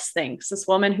everybody else thinks, this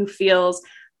woman who feels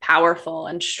powerful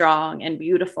and strong and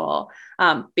beautiful,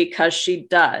 because she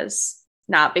does,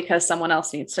 not because someone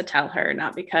else needs to tell her,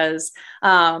 not because,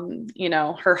 you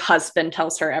know, her husband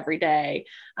tells her every day,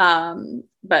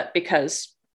 but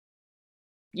because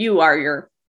you are your,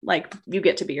 like, you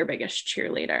get to be your biggest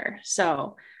cheerleader.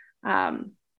 So,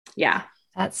 yeah.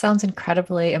 That sounds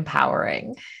incredibly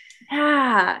empowering.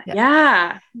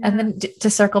 Yeah. And then to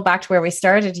circle back to where we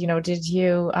started, you know, did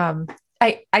you, I'm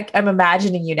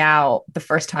imagining you now, the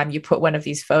first time you put one of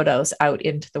these photos out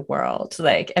into the world,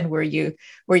 like, and were you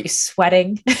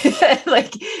sweating,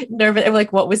 like nervous?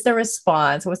 Like, what was the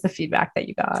response? What was the feedback that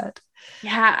you got?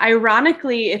 Yeah.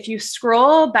 Ironically, if you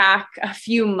scroll back a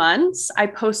few months, I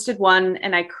posted one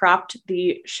and I cropped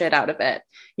the shit out of it.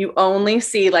 You only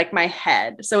see like my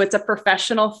head. So it's a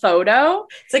professional photo.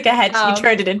 It's like a head. You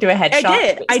turned it into a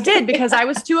headshot. I did because I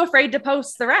was too afraid to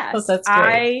post the rest. Oh, that's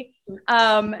great.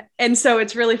 And so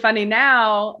it's really funny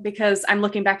now because I'm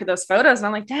looking back at those photos and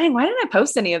I'm like, dang, why didn't I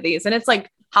post any of these? And it's like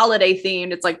holiday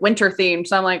themed. It's like winter themed.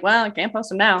 So I'm like, well, I can't post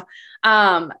them now.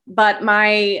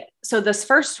 So this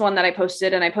first one that I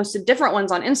posted, and I posted different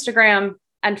ones on Instagram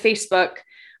and Facebook,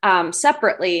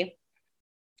 separately.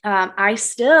 I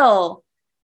still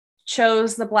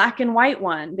chose the black and white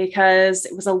one because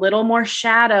it was a little more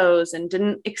shadows and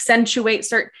didn't accentuate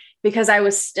because I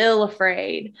was still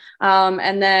afraid.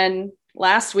 And then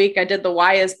last week I did the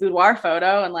Why is Boudoir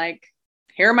photo and like,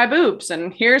 here are my boobs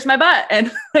and here's my butt.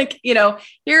 And like, you know,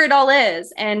 here it all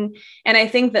is. And I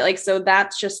think that like, so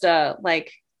that's just a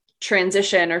like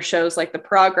transition or shows like the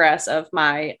progress of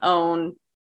my own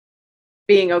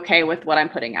being okay with what I'm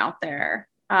putting out there.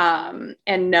 And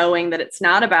knowing that it's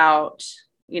not about,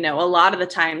 you know, a lot of the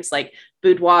times like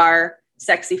boudoir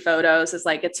sexy photos is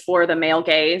like, it's for the male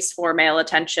gaze, for male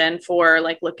attention, for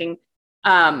like looking,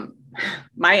 my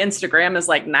Instagram is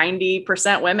like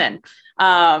 90% women,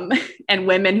 and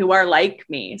women who are like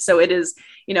me. So it is,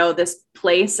 you know, this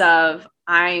place of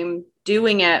I'm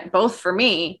doing it both for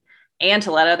me and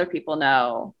to let other people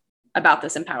know about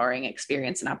this empowering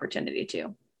experience and opportunity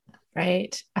too.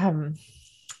 Right.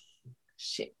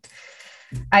 Shit.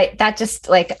 I'm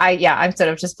sort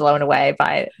of just blown away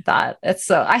by that. It's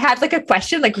so, I had like a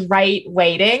question, like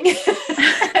waiting.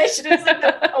 I should have said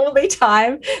the only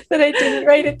time that I didn't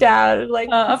write it down. Like,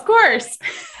 of course.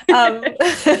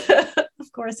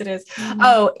 Of course it is.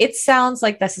 Oh, it sounds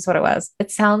like this is what it was. It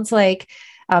sounds like,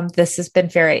 this has been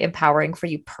very empowering for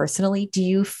you personally. Do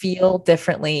you feel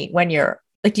differently when you're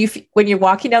when you're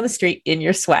walking down the street in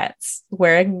your sweats,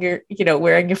 wearing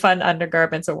your fun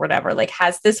undergarments or whatever, like,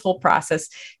 has this whole process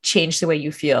changed the way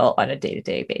you feel on a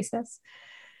day-to-day basis?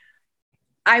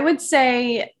 I would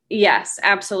say yes,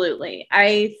 absolutely.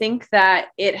 I think that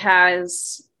it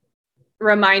has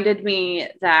reminded me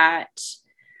that,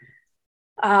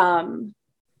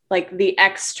 like the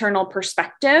external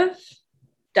perspective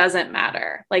doesn't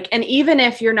matter. Like, and even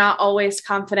if you're not always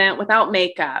confident without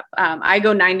makeup, I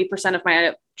go 90% of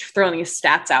my, throwing these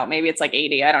stats out, maybe it's like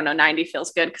 80, I don't know, 90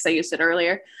 feels good because I used it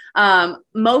earlier.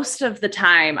 Most of the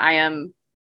time I am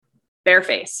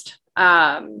barefaced.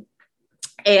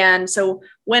 And so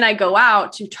when I go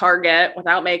out to Target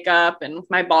without makeup and with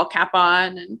my ball cap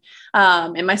on and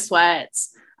in my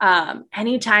sweats,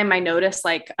 anytime I notice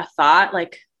like a thought,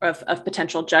 like of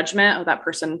potential judgment, oh, that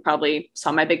person probably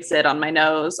saw my big zit on my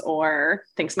nose or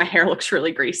thinks my hair looks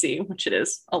really greasy, which it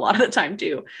is a lot of the time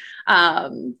too.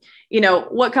 You know,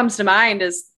 what comes to mind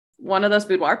is one of those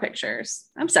boudoir pictures.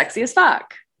 I'm sexy as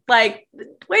fuck. like,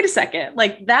 wait a second,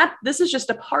 like this is just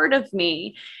a part of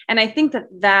me. And I think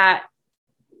that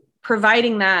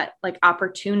providing that like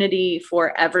opportunity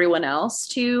for everyone else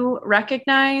to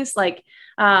recognize, like,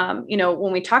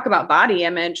 when we talk about body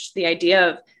image, the idea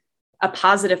of a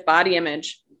positive body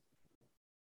image,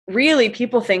 really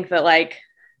people think that like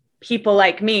people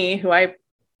like me, who I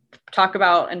talk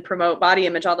about and promote body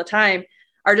image all the time,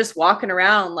 are just walking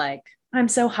around like, I'm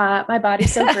so hot, my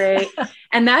body's so great.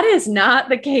 And that is not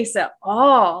the case at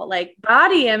all. Like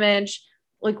body image,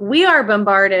 like we are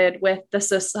bombarded with the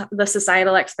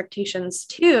societal expectations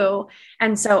too.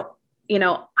 And so,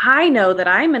 I know that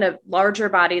I'm in a larger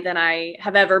body than I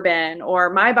have ever been, or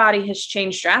my body has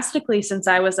changed drastically since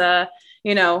I was a,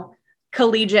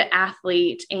 collegiate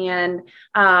athlete. And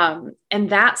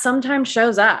that sometimes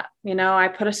shows up. I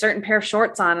put a certain pair of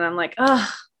shorts on and I'm like,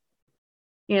 oh,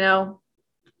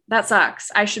 that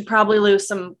sucks. I should probably lose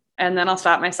some. And then I'll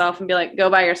stop myself and be like, go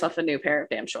buy yourself a new pair of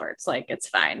damn shorts. Like, it's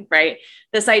fine. Right.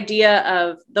 This idea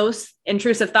of those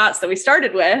intrusive thoughts that we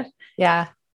started with. Yeah.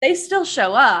 They still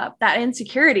show up. That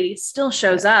insecurity still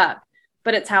shows up,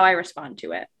 but it's how I respond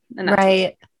to it. And that's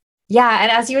right. Yeah.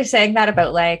 And as you were saying that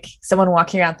about like someone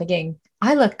walking around thinking,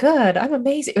 I look good, I'm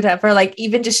amazing, whatever, like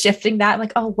even just shifting that,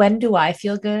 like, oh, when do I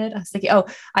feel good? I was thinking, oh,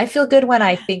 I feel good when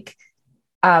I think,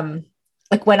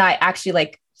 like when I actually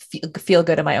like feel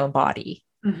good in my own body.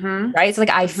 Mm-hmm. Right. So like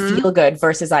I feel good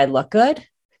versus I look good,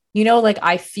 like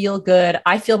I feel good.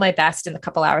 I feel my best in a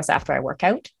couple hours after I work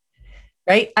out.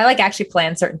 Right. I like actually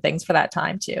plan certain things for that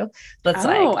time too. But it's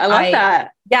I love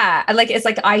that. Yeah. And like, it's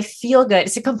like, I feel good.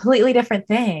 It's a completely different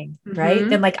thing. Right.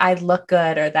 Than like, I look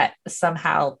good, or that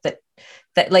somehow that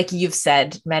like you've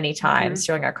said many times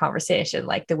during our conversation,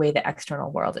 like the way the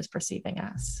external world is perceiving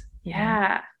us.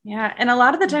 Yeah. Yeah. And a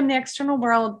lot of the time the external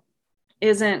world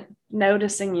isn't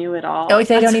noticing you at all. Oh,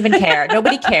 they don't even care.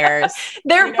 Nobody cares.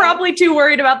 They're probably too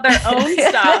worried about their own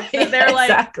stuff. That they're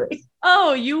like, exactly.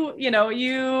 Oh,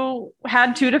 you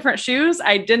had 2 different shoes.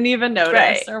 I didn't even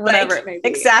notice, or whatever it may be.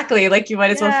 Exactly. Like you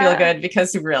might as well feel good,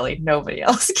 because really nobody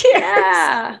else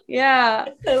cares. Yeah.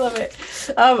 I love it.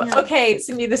 Okay,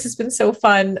 Cindi, this has been so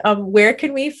fun. Where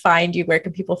can we find you? Where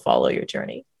can people follow your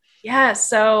journey? Yeah.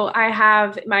 So I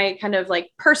have my kind of like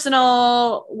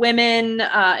personal women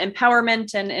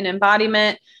empowerment and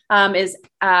embodiment is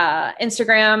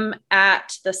Instagram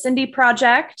at the Cindi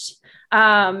Project.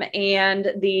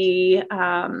 And the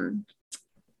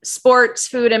sports,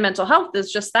 food, and mental health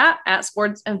is just that, at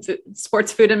sports,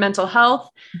 food, and mental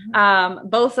health.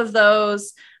 Both of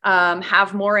those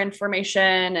have more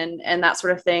information and that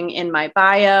sort of thing in my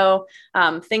bio.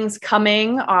 Things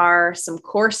coming are some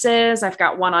courses. I've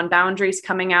got one on boundaries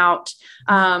coming out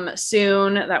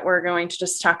soon, that we're going to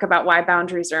just talk about why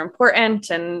boundaries are important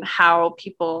and how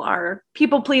people are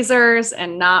people pleasers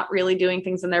and not really doing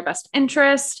things in their best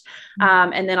interest.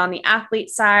 And then on the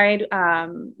athlete side,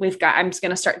 I'm just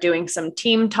going to start doing some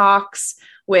team talks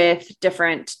with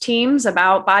different teams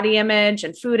about body image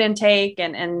and food intake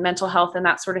and mental health and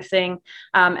that sort of thing,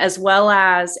 as well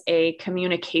as a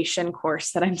communication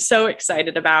course that I'm so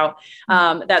excited about.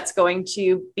 That's going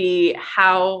to be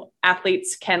how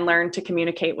athletes can learn to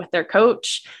communicate with their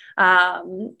coach,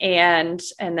 and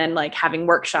then like having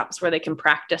workshops where they can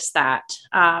practice that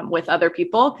with other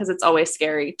people, because it's always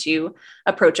scary to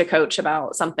approach a coach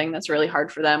about something that's really hard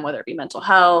for them, whether it be mental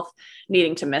health,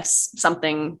 needing to miss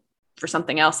something for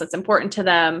something else that's important to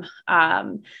them.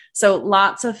 So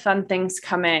lots of fun things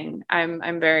coming.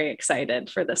 I'm very excited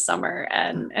for this summer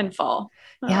and fall.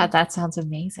 Yeah, that sounds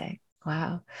amazing.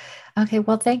 Wow. Okay.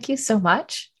 Well, thank you so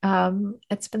much.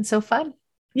 It's been so fun.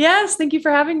 Yes. Thank you for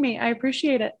having me. I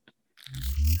appreciate it.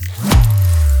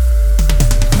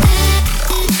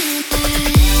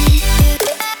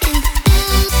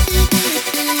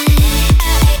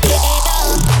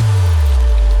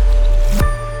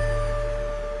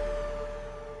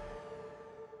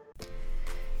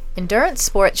 Endurance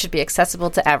sports should be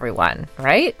accessible to everyone,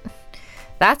 right?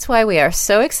 That's why we are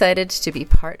so excited to be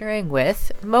partnering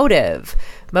with Motive.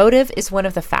 Motive is one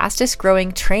of the fastest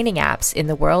growing training apps in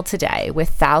the world today, with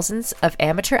thousands of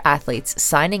amateur athletes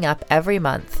signing up every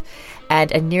month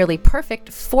and a nearly perfect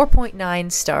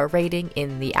 4.9 star rating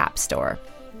in the App Store.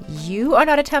 You are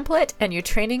not a template, and your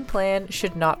training plan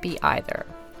should not be either.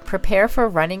 Prepare for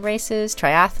running races,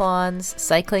 triathlons,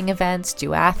 cycling events,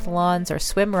 duathlons, or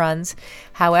swim runs,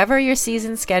 however your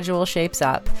season schedule shapes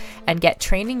up, and get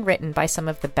training written by some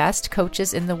of the best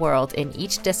coaches in the world in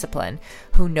each discipline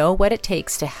who know what it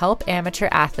takes to help amateur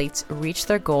athletes reach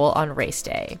their goal on race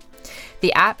day.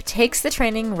 The app takes the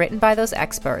training written by those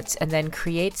experts and then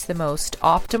creates the most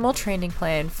optimal training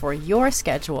plan for your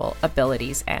schedule,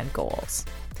 abilities, and goals.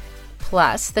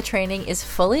 Plus, the training is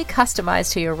fully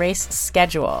customized to your race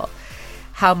schedule,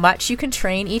 how much you can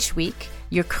train each week,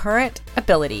 your current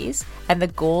abilities, and the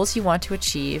goals you want to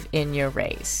achieve in your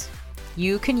race.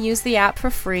 You can use the app for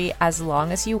free as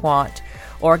long as you want,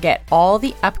 or get all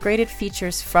the upgraded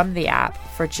features from the app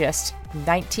for just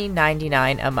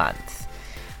 $19.99 a month.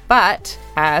 But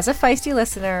as a Feisty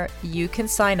listener, you can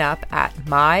sign up at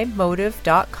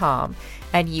mymotive.com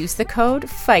and use the code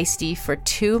Feisty for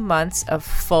 2 months of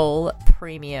full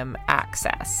premium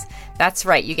access. That's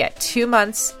right, you get 2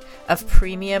 months of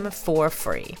premium for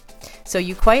free. So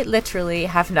you quite literally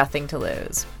have nothing to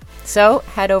lose. So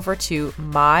head over to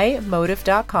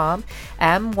mymotive.com,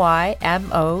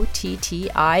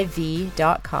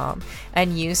 mymotiv.com,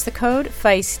 and use the code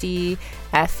Feisty,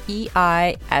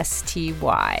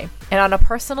 Feisty. And on a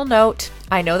personal note,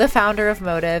 I know the founder of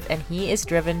Motive, and he is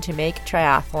driven to make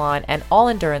triathlon and all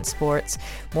endurance sports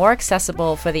more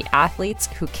accessible for the athletes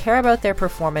who care about their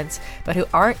performance, but who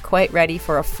aren't quite ready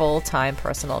for a full-time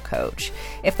personal coach.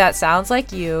 If that sounds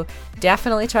like you,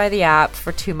 definitely try the app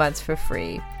for 2 months for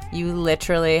free. You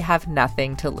literally have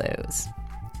nothing to lose.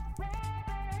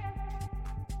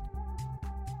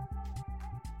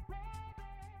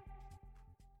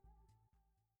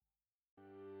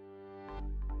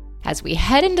 As we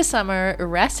head into summer,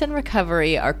 rest and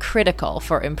recovery are critical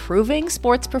for improving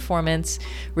sports performance,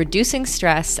 reducing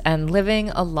stress, and living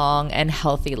a long and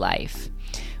healthy life.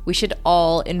 We should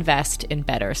all invest in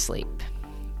better sleep.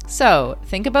 So,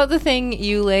 think about the thing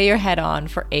you lay your head on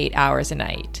for 8 hours a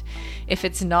night. If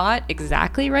it's not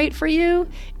exactly right for you,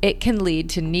 it can lead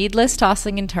to needless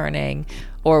tossing and turning,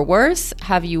 or worse,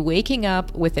 have you waking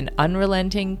up with an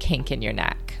unrelenting kink in your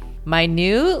neck. My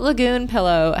new Lagoon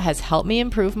pillow has helped me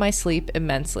improve my sleep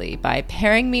immensely by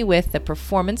pairing me with the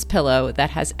performance pillow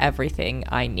that has everything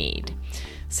I need.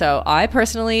 So I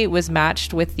personally was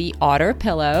matched with the Otter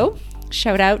pillow.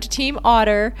 Shout out to Team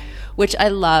Otter, which I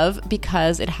love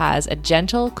because it has a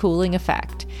gentle cooling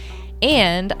effect.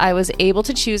 And I was able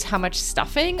to choose how much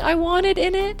stuffing I wanted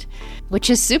in it,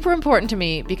 which is super important to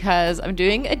me because I'm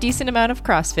doing a decent amount of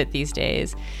CrossFit these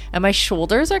days and my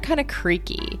shoulders are kind of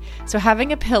creaky. So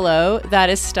having a pillow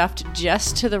that is stuffed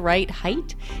just to the right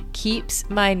height keeps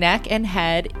my neck and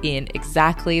head in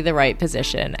exactly the right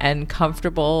position and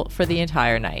comfortable for the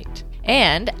entire night.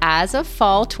 And as of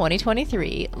fall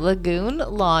 2023, Lagoon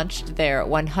launched their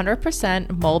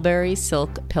 100% mulberry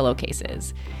silk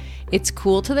pillowcases. It's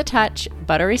cool to the touch,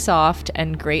 buttery soft,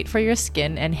 and great for your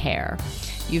skin and hair.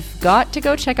 You've got to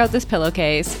go check out this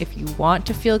pillowcase if you want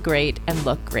to feel great and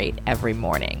look great every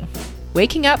morning.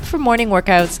 Waking up for morning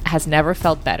workouts has never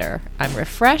felt better. I'm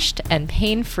refreshed and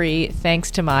pain-free thanks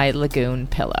to my Lagoon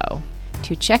pillow.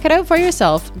 To check it out for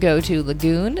yourself, go to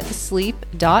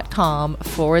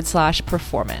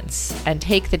lagoonsleep.com/performance and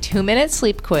take the 2-minute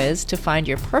sleep quiz to find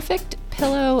your perfect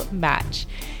pillow match.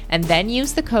 And then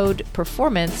use the code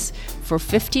PERFORMANCE for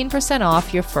 15%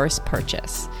 off your first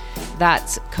purchase.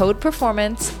 That's code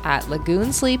PERFORMANCE at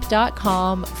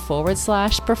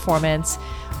lagoonsleep.com/performance,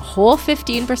 whole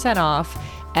 15% off,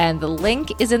 and the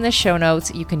link is in the show notes.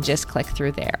 You can just click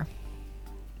through there.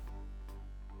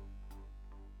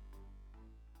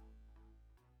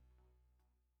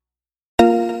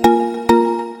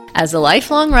 As a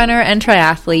lifelong runner and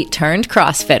triathlete turned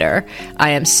CrossFitter,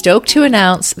 I am stoked to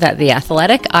announce that the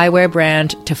athletic eyewear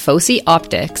brand Tifosi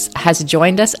Optics has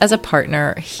joined us as a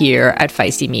partner here at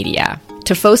Feisty Media.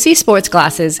 Tifosi sports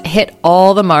glasses hit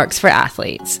all the marks for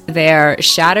athletes. They're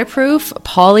shatterproof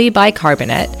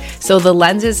polybicarbonate, so the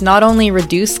lenses not only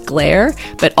reduce glare,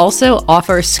 but also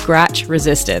offer scratch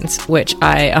resistance, which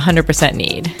I 100%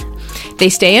 need. They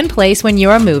stay in place when you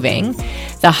are moving.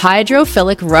 The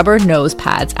hydrophilic rubber nose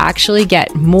pads actually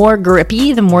get more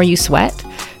grippy the more you sweat,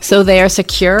 so they are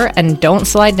secure and don't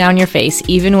slide down your face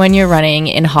even when you're running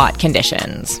in hot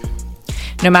conditions.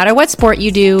 No matter what sport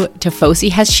you do,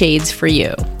 Tifosi has shades for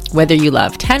you. Whether you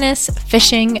love tennis,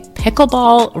 fishing,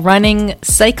 pickleball, running,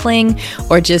 cycling,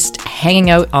 or just hanging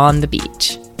out on the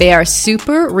beach. They are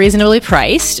super reasonably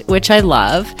priced, which I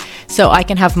love, so I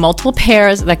can have multiple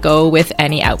pairs that go with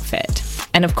any outfit.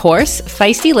 And of course,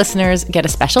 Feisty listeners get a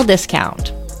special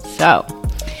discount. So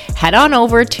head on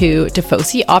over to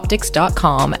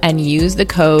tifosioptics.com and use the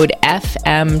code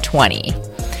FM20.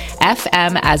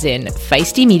 FM as in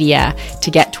Feisty Media to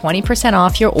get 20%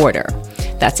 off your order.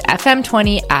 That's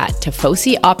FM20 at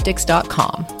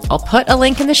tifosioptics.com. I'll put a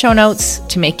link in the show notes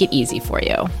to make it easy for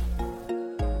you.